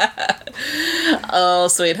 Oh,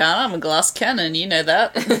 sweetheart, I'm a glass cannon. You know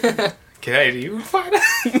that. G'day, do you want to fight?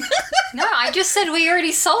 No, I just said we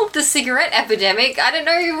already solved the cigarette epidemic. I don't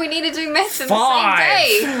know if we need to do meth in the 5.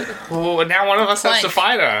 same day. Well, now one of us has to Plank.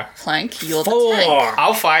 fight her. Plank, you're the 4. tank.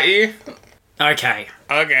 I'll fight you. Okay,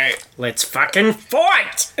 Okay. let's fucking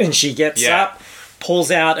fight! And she gets Yeah. up,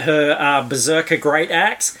 pulls out her berserker great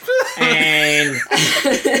axe, and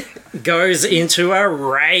goes into a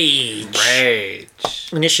rage. Rage.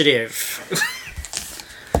 Initiative.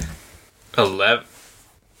 11.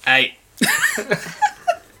 8.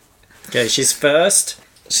 Okay, she's first.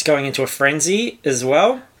 She's going into a frenzy as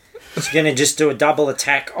well. She's going to just do a double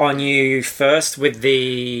attack on you first with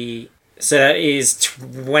the... So that is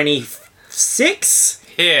 26.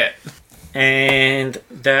 Hit. And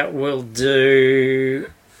that will do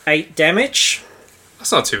 8 damage.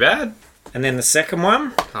 That's not too bad. And then the second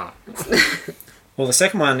one, Oh. well, the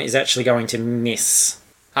second one is actually going to miss.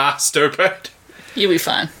 Ah, stupid. You'll be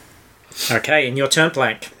fine. Okay, and your turn,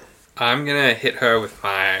 Plank. I'm gonna hit her with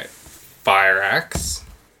my fire axe.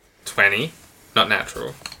 20. Not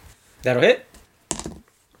natural. That'll hit.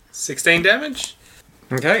 16 damage.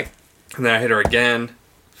 Okay. And then I hit her again.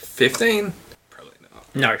 15. Probably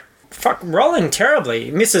not. No. Fuck, rolling terribly.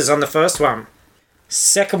 Misses on the first one.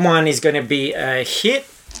 Second one is going to be a hit.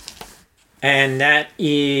 And that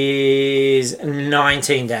is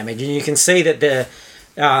 19 damage. And you can see that the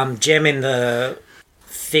gem in the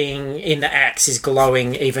thing in the axe is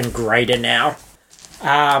glowing even greater now.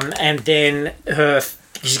 And then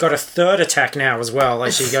she's got a third attack now as well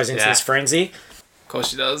as she goes into Yeah. this frenzy. Of course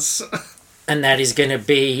she does. And that is going to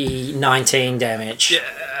be 19 damage.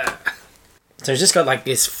 Yeah. So it's just got like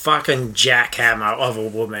this fucking jackhammer of a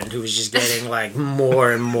woman who's just getting like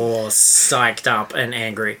more and more psyched up and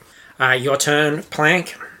angry. Your turn,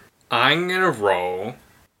 Plank. I'm gonna roll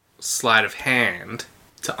sleight of hand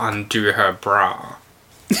to undo her bra.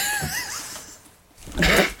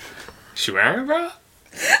 She wearing a bra?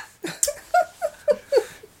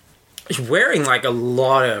 She's wearing like a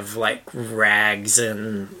lot of like rags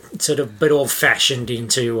and sort of but all fashioned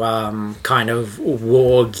into kind of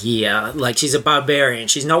war gear. Like she's a barbarian.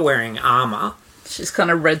 She's not wearing armor. She's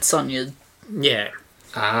kind of Red Sonja. Yeah.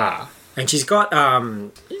 Ah. And she's got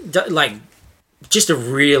like just a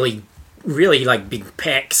really like big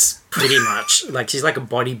pecs pretty much. Like she's like a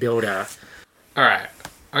bodybuilder. Alright.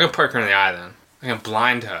 I'm gonna poke her in the eye then. I'm gonna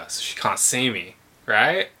blind her so she can't see me.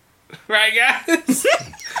 Right? Right, guys?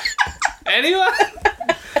 Anyone?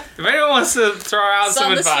 If anyone wants to throw out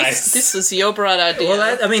some advice. This was your bright idea.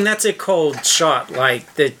 Well, that's a cold shot.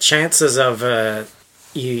 Like, the chances of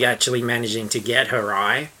you actually managing to get her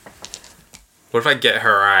eye. What if I get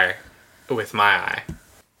her eye with my eye?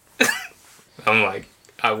 I'm like,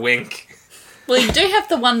 I wink. Well, you do have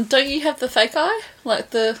the one, don't you have the fake eye?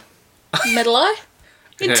 Like the metal eye?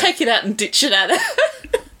 You can Yeah. take it out and ditch it at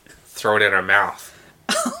her. Throw it in her mouth.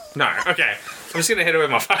 No, okay. I'm just gonna hit her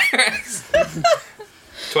with my fire axe.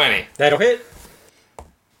 20. That'll hit.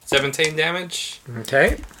 17 damage.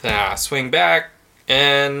 Okay. Then I swing back,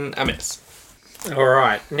 and I miss. All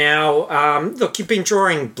right. Now, look, you've been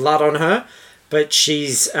drawing blood on her, but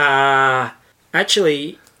she's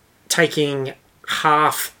actually taking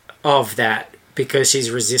half of that because she's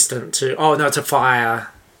resistant to... Oh, no, it's a fire.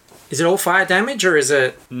 Is it all fire damage, or is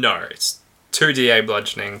it... No, it's 2d8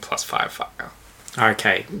 bludgeoning plus 5 fire.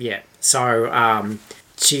 Okay, yeah. So,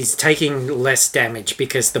 she's taking less damage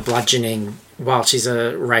because the bludgeoning, while she's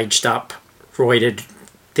a raged up, roided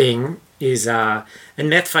thing, is, and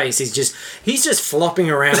Methface is he's just flopping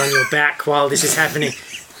around on your back while this is happening.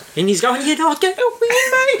 And he's going, "You're not going to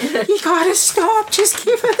win, mate. You gotta stop. Just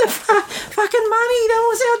give her the fucking money. That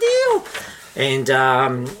was our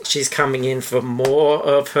deal." And, she's coming in for more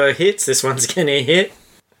of her hits. This one's gonna hit.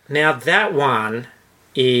 Now, that one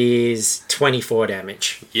is 24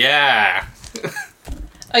 damage. Yeah.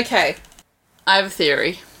 Okay, I have a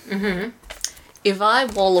theory. Mm-hmm. If I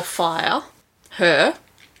wall of fire her,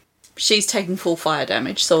 she's taking full fire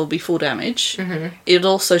damage, so it'll be full damage. Mm-hmm. It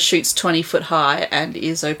also shoots 20 foot high and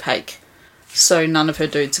is opaque, so none of her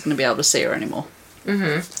dudes are going to be able to see her anymore.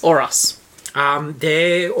 Mm-hmm. Or us.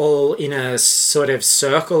 They're all in a sort of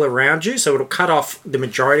circle around you, so it'll cut off the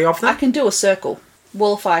majority of I them. can do a circle.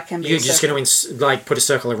 Wall of fire can be You're a just circle. going to put a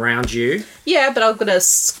circle around you, Yeah, but I'm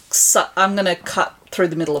gonna cut through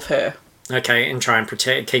the middle of her. okay, and try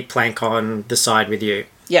and keep Plank on the side with you,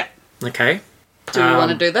 Yeah. okay. Do we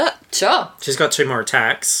want to do that? Sure. She's got 2 more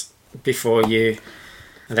attacks before you,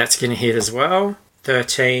 and that's going to hit as well.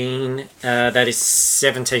 13. That is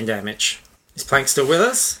 17 damage. Is Plank still with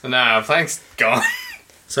us? No, Plank's gone.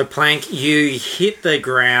 So, Plank, you hit the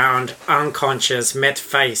ground, unconscious,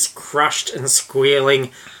 Methface crushed and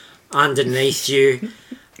squealing underneath you.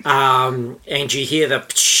 And you hear the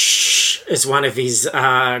psh as one of his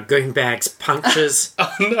goonbags punctures.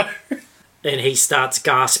 Oh no. And he starts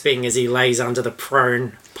gasping as he lays under the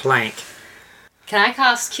prone Plank. Can I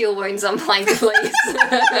cast Cure Wounds on Plank, please?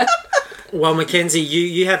 Well, Mackenzie,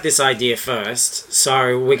 you have this idea first,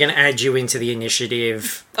 so we're going to add you into the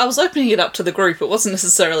initiative. I was opening it up to the group. It wasn't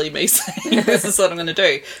necessarily me saying this is what I'm going to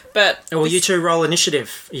do. But Well, you two roll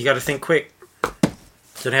initiative. You got to think quick.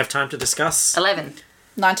 Don't have time to discuss. 11.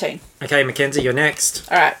 19. Okay, Mackenzie, you're next.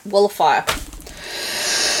 All right, wall of fire.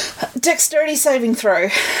 Dexterity saving throw.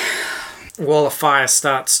 Wall of fire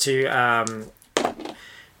starts to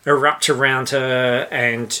erupt around her,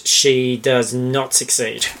 and she does not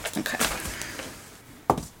succeed. Okay.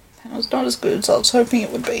 That was not as good as I was hoping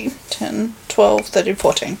it would be. 10, 12, 13,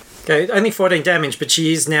 14. Okay, only 14 damage, but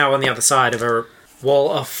she is now on the other side of a wall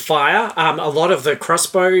of fire. A lot of the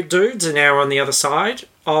crossbow dudes are now on the other side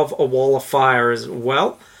of a wall of fire as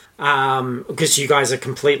well. Because you guys are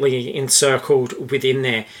completely encircled within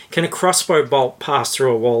there. Can a crossbow bolt pass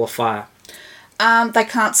through a wall of fire? They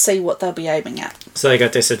can't see what they'll be aiming at. So they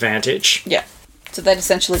got disadvantage. Yeah. So they'd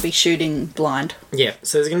essentially be shooting blind. Yeah,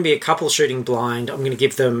 so there's going to be a couple shooting blind. I'm going to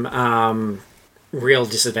give them real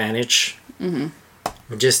disadvantage. Mm-hmm.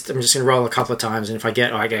 I'm just going to roll a couple of times, and if I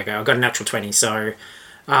get... I've got a natural 20, so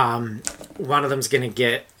one of them's going to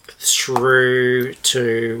get through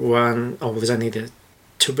to one... Oh, there's only the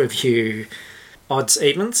two of you odds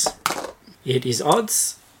evens. It is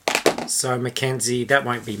odds. So Mackenzie, that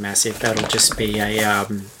won't be massive. That'll just be a...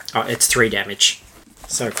 it's 3 damage.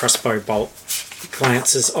 So crossbow bolt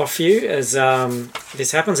glances off you as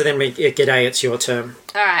this happens, and then G'day, it's your turn.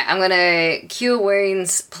 Alright, I'm gonna cure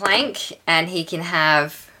wounds Plank, and he can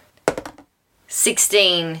have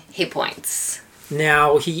 16 hit points.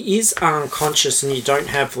 Now, he is unconscious and you don't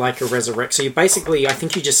have like a resurrect, so you basically, I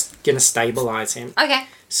think you're just going to stabilize him. Okay.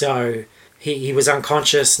 So he was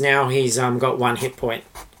unconscious, now he's got 1 hit point.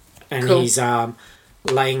 And Cool. he's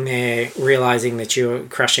laying there realizing that you're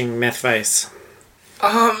crushing Methface.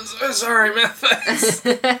 Oh, I'm so sorry, Methface.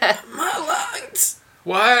 My lungs!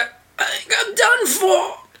 What? I think I'm done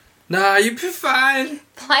for! Nah, you'll be fine.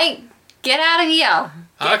 Plank, get out of here.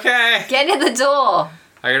 Okay. Get in the door.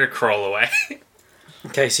 I gotta crawl away.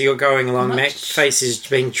 Okay, so you're going along. Much. Methface is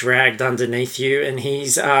being dragged underneath you, and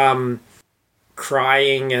he's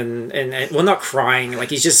crying and well, not crying, like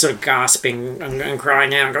he's just sort of gasping and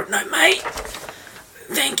crying out and going, "No, mate,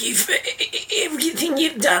 thank you for everything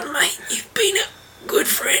you've done, mate. You've been a good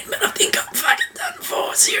friend, but I think I'm fucking done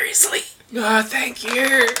for, seriously." Oh, thank you.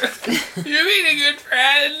 You've been a good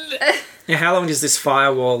friend. Now, how long does this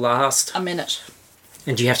firewall last? A minute.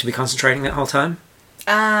 And do you have to be concentrating that whole time?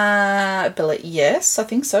 Yes, I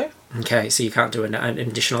think so. Okay, so you can't do an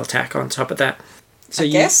additional attack on top of that. So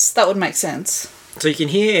Yes, that would make sense. So you can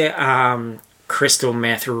hear crystal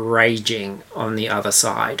meth raging on the other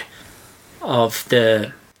side of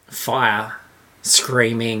the fire,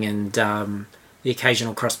 screaming, and the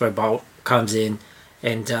occasional crossbow bolt comes in,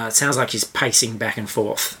 and it sounds like he's pacing back and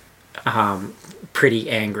forth, pretty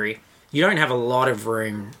angry. You don't have a lot of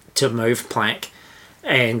room to move, Plank,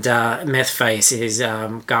 and Methface is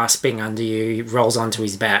gasping under you. He rolls onto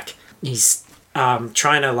his back. He's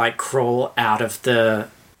trying to like crawl out of the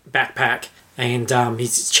backpack, and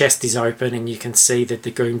his chest is open, and you can see that the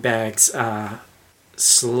goon bags are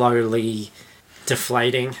slowly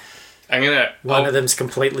deflating. I'm gonna One of them's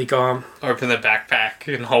completely gone. open the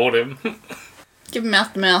backpack and hold him. Give him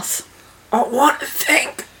mouth to mouth. I want to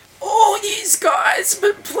thank all yous guys,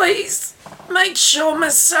 but please make sure my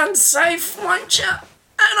son's safe, won't you?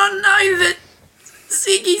 And I know that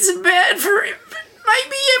Ziggy's bad for him, but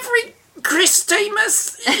maybe every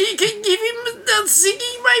Christmas you can give him a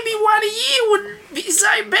Ziggy. Maybe one a year wouldn't be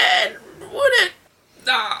so bad, would it?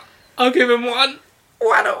 Nah, I'll give him one.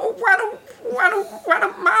 One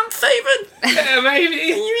a month even? Yeah, maybe.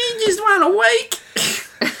 You just want a week?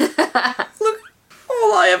 Look,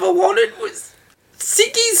 all I ever wanted was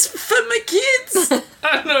Ziggies for my kids.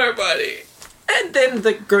 I know, buddy. And then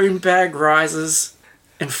the goon bag rises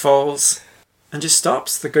and falls and just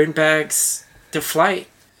stops. The goon bags deflate,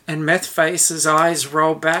 and Methface's eyes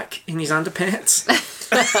roll back in his underpants,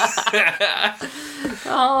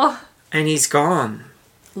 Oh. and he's gone.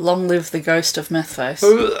 Long live the ghost of Methface.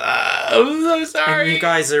 I'm so sorry. And you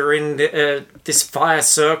guys are in this fire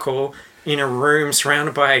circle in a room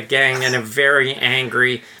surrounded by a gang and a very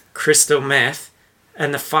angry crystal meth,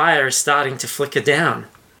 and the fire is starting to flicker down.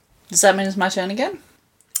 Does that mean it's my turn again?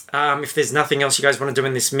 If there's nothing else you guys want to do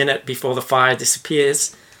in this minute before the fire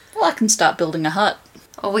disappears. Well, I can start building a hut.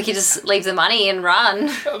 Or we could just leave the money and run.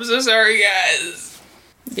 I'm so sorry, guys.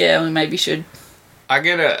 Yeah, we maybe should. I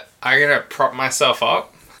gotta prop myself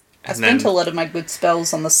up I and spent a then lot of my good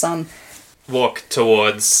spells on the sun. walk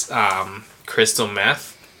towards crystal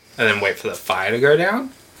meth and then wait for the fire to go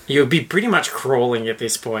down. You'll be pretty much crawling at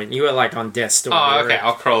this point. You are like on death's door. Oh, okay.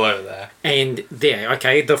 I'll crawl over there. And there,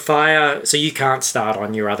 okay, the fire... So you can't start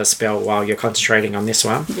on your other spell while you're concentrating on this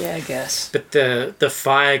one. Yeah, I guess. But the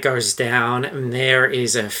fire goes down, and there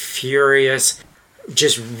is a furious,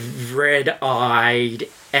 just red-eyed,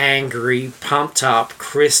 angry, pumped-up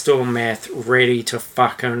crystal meth ready to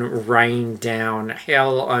fucking rain down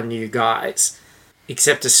hell on you guys.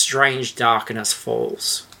 Except a strange darkness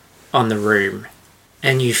falls on the room,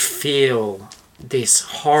 and you feel this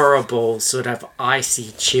horrible sort of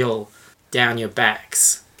icy chill down your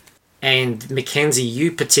backs. And Mackenzie,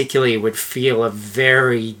 you particularly would feel a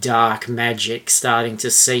very dark magic starting to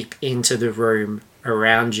seep into the room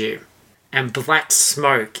around you. And black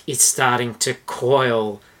smoke is starting to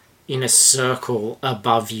coil in a circle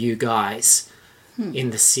above you guys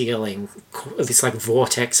in the ceiling. This like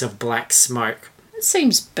vortex of black smoke. It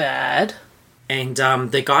seems bad. And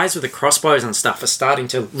the guys with the crossbows and stuff are starting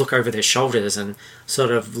to look over their shoulders and sort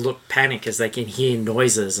of look panic as they can hear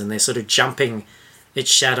noises, and they're sort of jumping at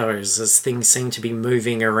shadows as things seem to be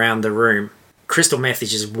moving around the room. Crystal Meth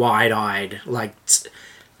is just wide-eyed, like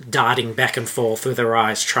darting back and forth with her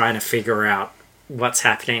eyes, trying to figure out what's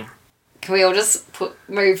happening. Can we all just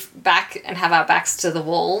move back and have our backs to the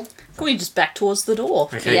wall? Can we just back towards the door?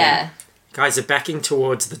 Okay, Yeah. guys are backing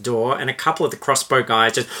towards the door, and a couple of the crossbow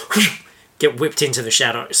guys just get whipped into the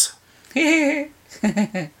shadows.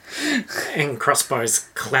 And crossbows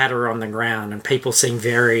clatter on the ground, and people seem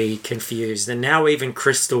very confused. And now even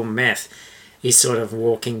Crystal Meth is sort of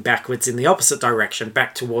walking backwards in the opposite direction,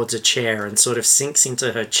 back towards a chair, and sort of sinks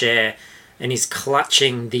into her chair and is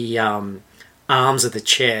clutching the arms of the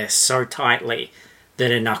chair so tightly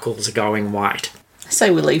that her knuckles are going white. I say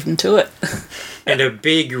we leave them to it. And a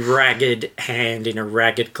big ragged hand in a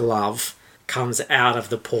ragged glove comes out of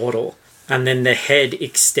the portal, and then the head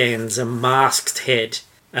extends, a masked head,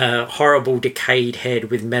 a horrible decayed head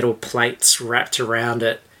with metal plates wrapped around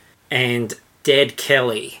it, and Dead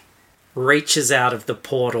Kelly reaches out of the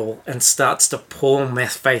portal and starts to pull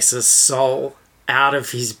Methface's soul out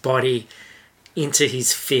of his body into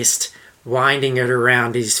his fist, winding it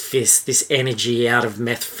around his fist, this energy out of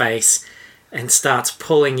Methface, and starts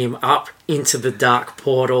pulling him up into the dark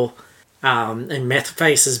portal. And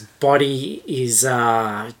Methface's body is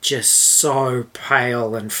just so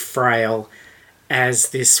pale and frail as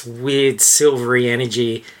this weird silvery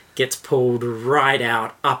energy gets pulled right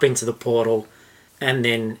out up into the portal and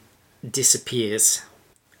then disappears.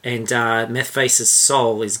 And Methface's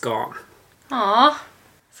soul is gone. Aw.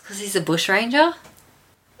 It's because he's a bushranger?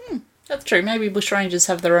 That's true. Maybe bushrangers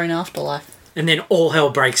have their own afterlife. And then all hell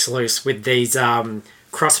breaks loose with these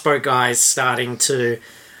crossbow guys starting to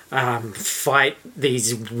fight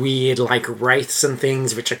these weird like wraiths and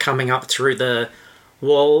things which are coming up through the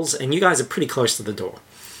walls, and you guys are pretty close to the door.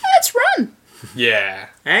 Let's run! Yeah.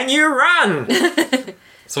 And you run!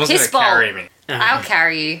 Someone's Piss gonna ball. carry me. I'll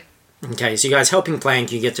carry you. Okay, so you guys helping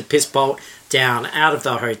Plank, you get to piss bolt down out of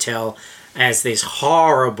the hotel as these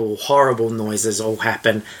horrible, horrible noises all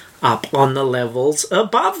happen up on the levels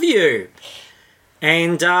above you.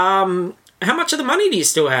 And how much of the money do you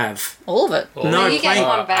still have? All of it. No, you get Plank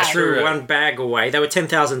one bag. threw True. one bag away. They were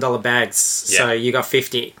 $10,000 bags, so Yeah. you got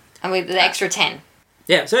 50. And with the extra 10.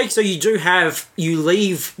 Yeah, so you do have, you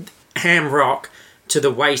leave Ham Rock to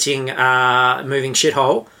the waiting, moving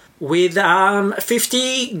shithole with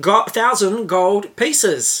 50,000 gold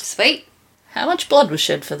pieces. Sweet. How much blood was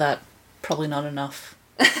shed for that? Probably not enough.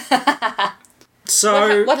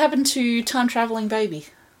 So, What happened to time traveling baby?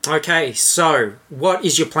 okay, so what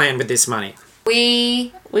is your plan with this money?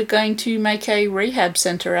 We're going to make a rehab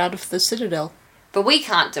center out of the Citadel. but we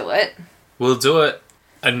can't do it. We'll do it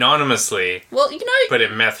anonymously, Well, but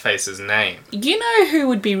in Methface's name. you know who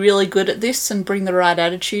would be really good at this and bring the right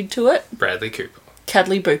attitude to it? Bradley Cooper.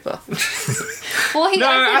 Cadley Booper. Well, he No,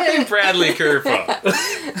 I opened think Bradley Cooper.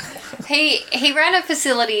 he ran a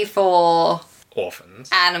facility for Orphans.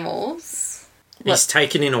 animals. He's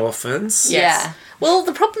taken in orphans. Yeah. Well,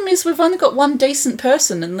 the problem is we've only got one decent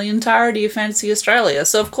person in the entirety of Fantasy Australia,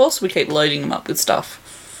 so of course we keep loading them up with stuff.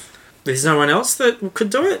 There's no one else that could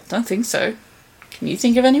do it? Don't think so. Can you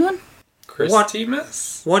think of anyone?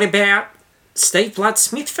 Christmas? What about Steve Blood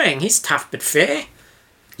Smithfang? He's tough but fair.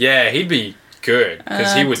 Yeah, he'd be good,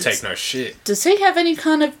 because he would does- take no shit. Does he have any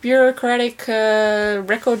kind of bureaucratic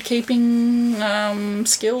record-keeping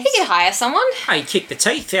skills? He could hire someone. He kicked the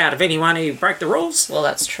teeth out of anyone who broke the rules. Well,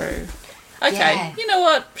 that's true. Okay, Yeah. you know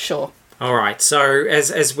what? Sure. All right, so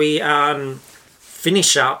as we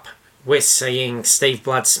finish up, we're seeing Steve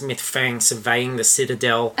Blood Smithfang surveying the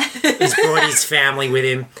Citadel. He's brought his family with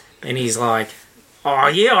him, and he's like, "Oh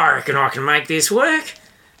yeah, I reckon I can make this work.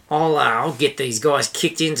 I'll get these guys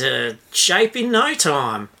kicked into shape in no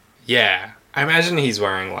time." Yeah. I imagine he's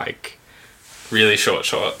wearing, like, really short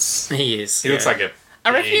shorts. He is. He looks like a I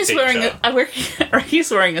reckon he's PE wearing teacher. I reckon he's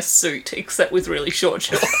wearing a suit, except with really short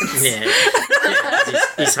shorts. Yeah.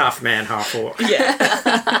 He's half man, half orc.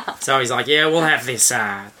 Yeah. So he's like, "Yeah, we'll have this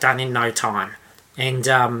done in no time." And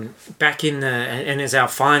back in and as our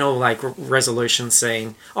final like resolution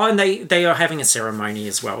scene. Oh, and they are having a ceremony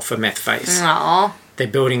as well for Methface. Aw. They're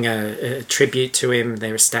building a tribute to him.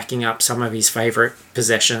 They're stacking up some of his favourite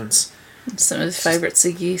possessions. Some of his favourite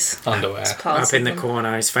ciggies. Underwear. Up in the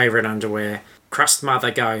corner, his favourite underwear. Crust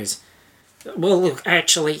Mother goes, well, look,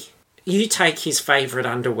 actually, you take his favourite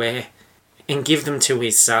underwear and give them to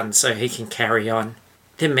his son so he can carry on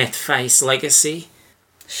the Meth Face legacy.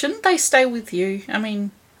 Shouldn't they stay with you? I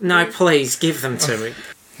mean... No, please, give them to him.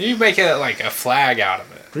 You make it like a flag out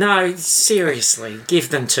of it. No, seriously, give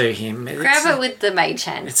them to him. Grab it with the mage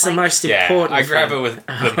hand. It's the most important I grab thing. it with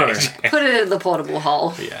the mage hand. Put it in the portable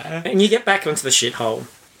hole. Yeah. And you get back onto the shithole,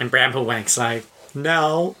 and Bramblewank's like,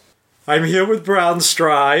 now, I'm here with Brown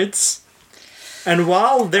Strides, and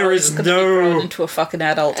while there is He's gonna be grown no into a fucking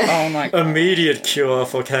adult. Oh my god. immediate cure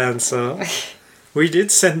for cancer, we did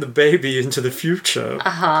send the baby into the future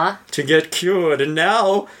to get cured, and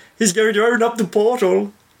now he's going to open up the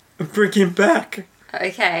portal and bring him back.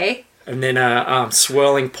 Okay. And then a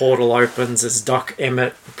swirling portal opens as Doc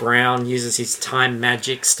Emmett Brown uses his time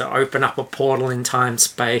magics to open up a portal in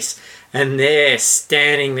time-space. And there,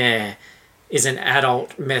 standing there, is an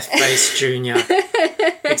adult Meth-Face Junior.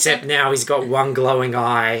 Except now he's got one glowing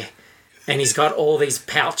eye. And he's got all these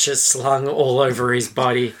pouches slung all over his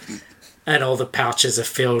body. And all the pouches are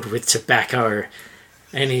filled with tobacco.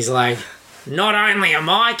 And he's like, not only am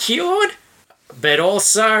I cured, but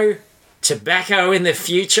also... tobacco in the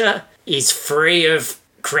future is free of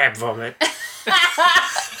crab vomit.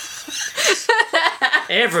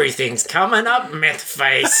 Everything's coming up, Meth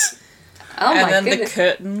Face. Oh And my then goodness. the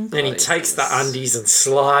curtain. Then he takes the undies and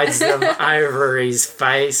slides them over his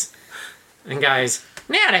face and goes,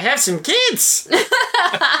 now to have some kids.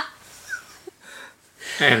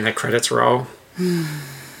 And the credits roll.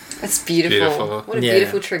 That's beautiful. Beautiful. What a Yeah.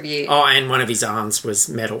 beautiful tribute. Oh, and one of his arms was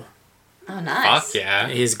metal. Oh, nice. Fuck yeah.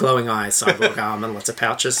 His glowing eyes, cyborg arm, and lots of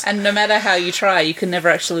pouches. And no matter how you try, you can never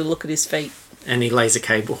actually look at his feet. And he lays a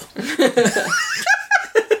cable.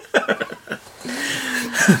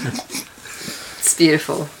 It's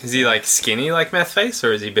beautiful. Is he like skinny like Meth Face,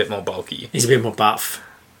 or is he a bit more bulky? He's a bit more buff.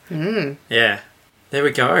 Yeah. There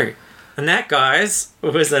we go. And that, guys,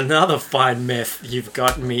 was another fine meth you've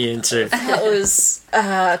gotten me into. That was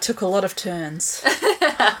took a lot of turns.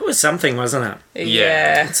 It was something, wasn't it?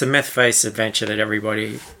 Yeah. It's a meth face adventure that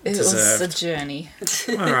everybody It was a deserved. journey.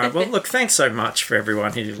 All right. Well, look, thanks so much for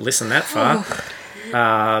everyone who listened that far.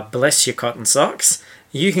 Bless your cotton socks.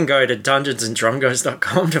 You can go to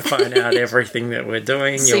dungeonsanddrongos.com to find out everything that we're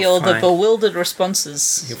doing. See all the bewildered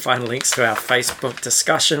responses. You'll find links to our Facebook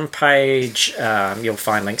discussion page. You'll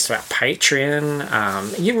find links to our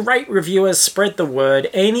Patreon. You rate, review us, spread the word.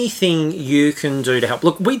 Anything you can do to help.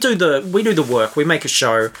 Look, we do the work. We make a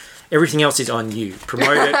show. Everything else is on you.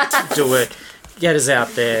 Promote it, do it, get us out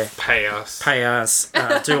there, Pay us. pay us,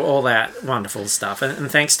 do all that wonderful stuff.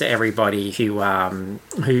 And thanks to everybody who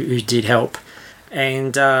did help.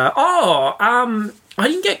 And I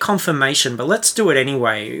didn't get confirmation, but let's do it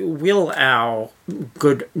anyway. Will, our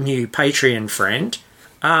good new Patreon friend,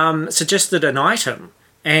 suggested an item,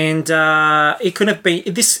 and it could have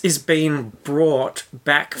been. This is being brought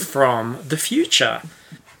back from the future,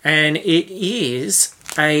 and it is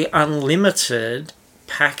a unlimited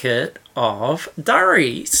packet of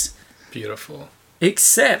durries. Beautiful.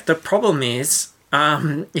 Except the problem is,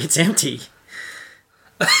 it's empty.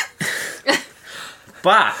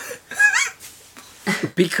 But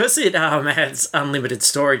because it has unlimited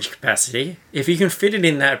storage capacity, if you can fit it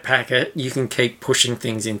in that packet, you can keep pushing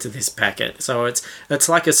things into this packet. So it's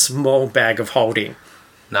like a small bag of holding.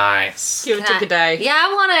 Nice. Give it to G'day. Yeah,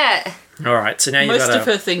 I want it. All right, so now you've Most got of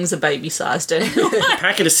her things are baby-sized anyway. a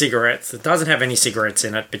packet of cigarettes that doesn't have any cigarettes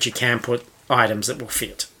in it, but you can put items that will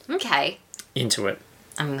fit Okay. into it.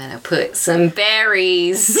 I'm going to put some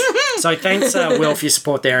berries. So thanks, Will, for your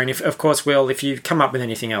support there. And if, of course, Will, if you come up with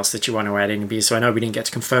anything else that you want to add in beer, so I know we didn't get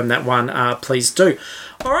to confirm that one, please do.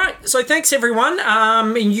 All right, so thanks, everyone.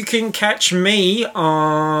 You can catch me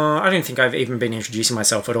on... I don't think I've even been introducing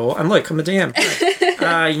myself at all. And look, I'm a DM.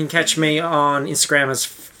 You can catch me on Instagram as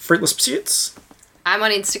Fruitless Pursuits. I'm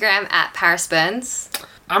on Instagram at Paris Burns.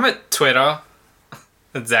 I'm at Twitter.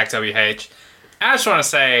 It's ZachWH. I just want to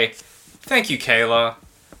say thank you, Kayla,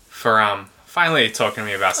 for finally talking to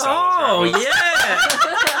me about Star Wars Rebels.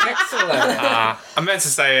 yeah! Excellent. I meant to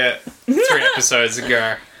say it 3 episodes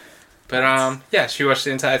ago. But yeah, she watched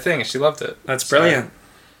the entire thing and she loved it. That's So, brilliant.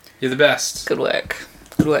 you're the best. Good work.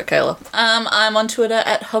 Good work, Kayla. I'm on Twitter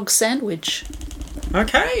at Hog Sandwich.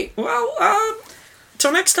 Okay, well,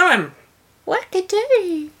 till next time.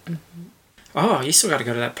 Wackadoo. Oh, you still got to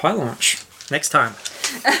go to that pie launch. Next time.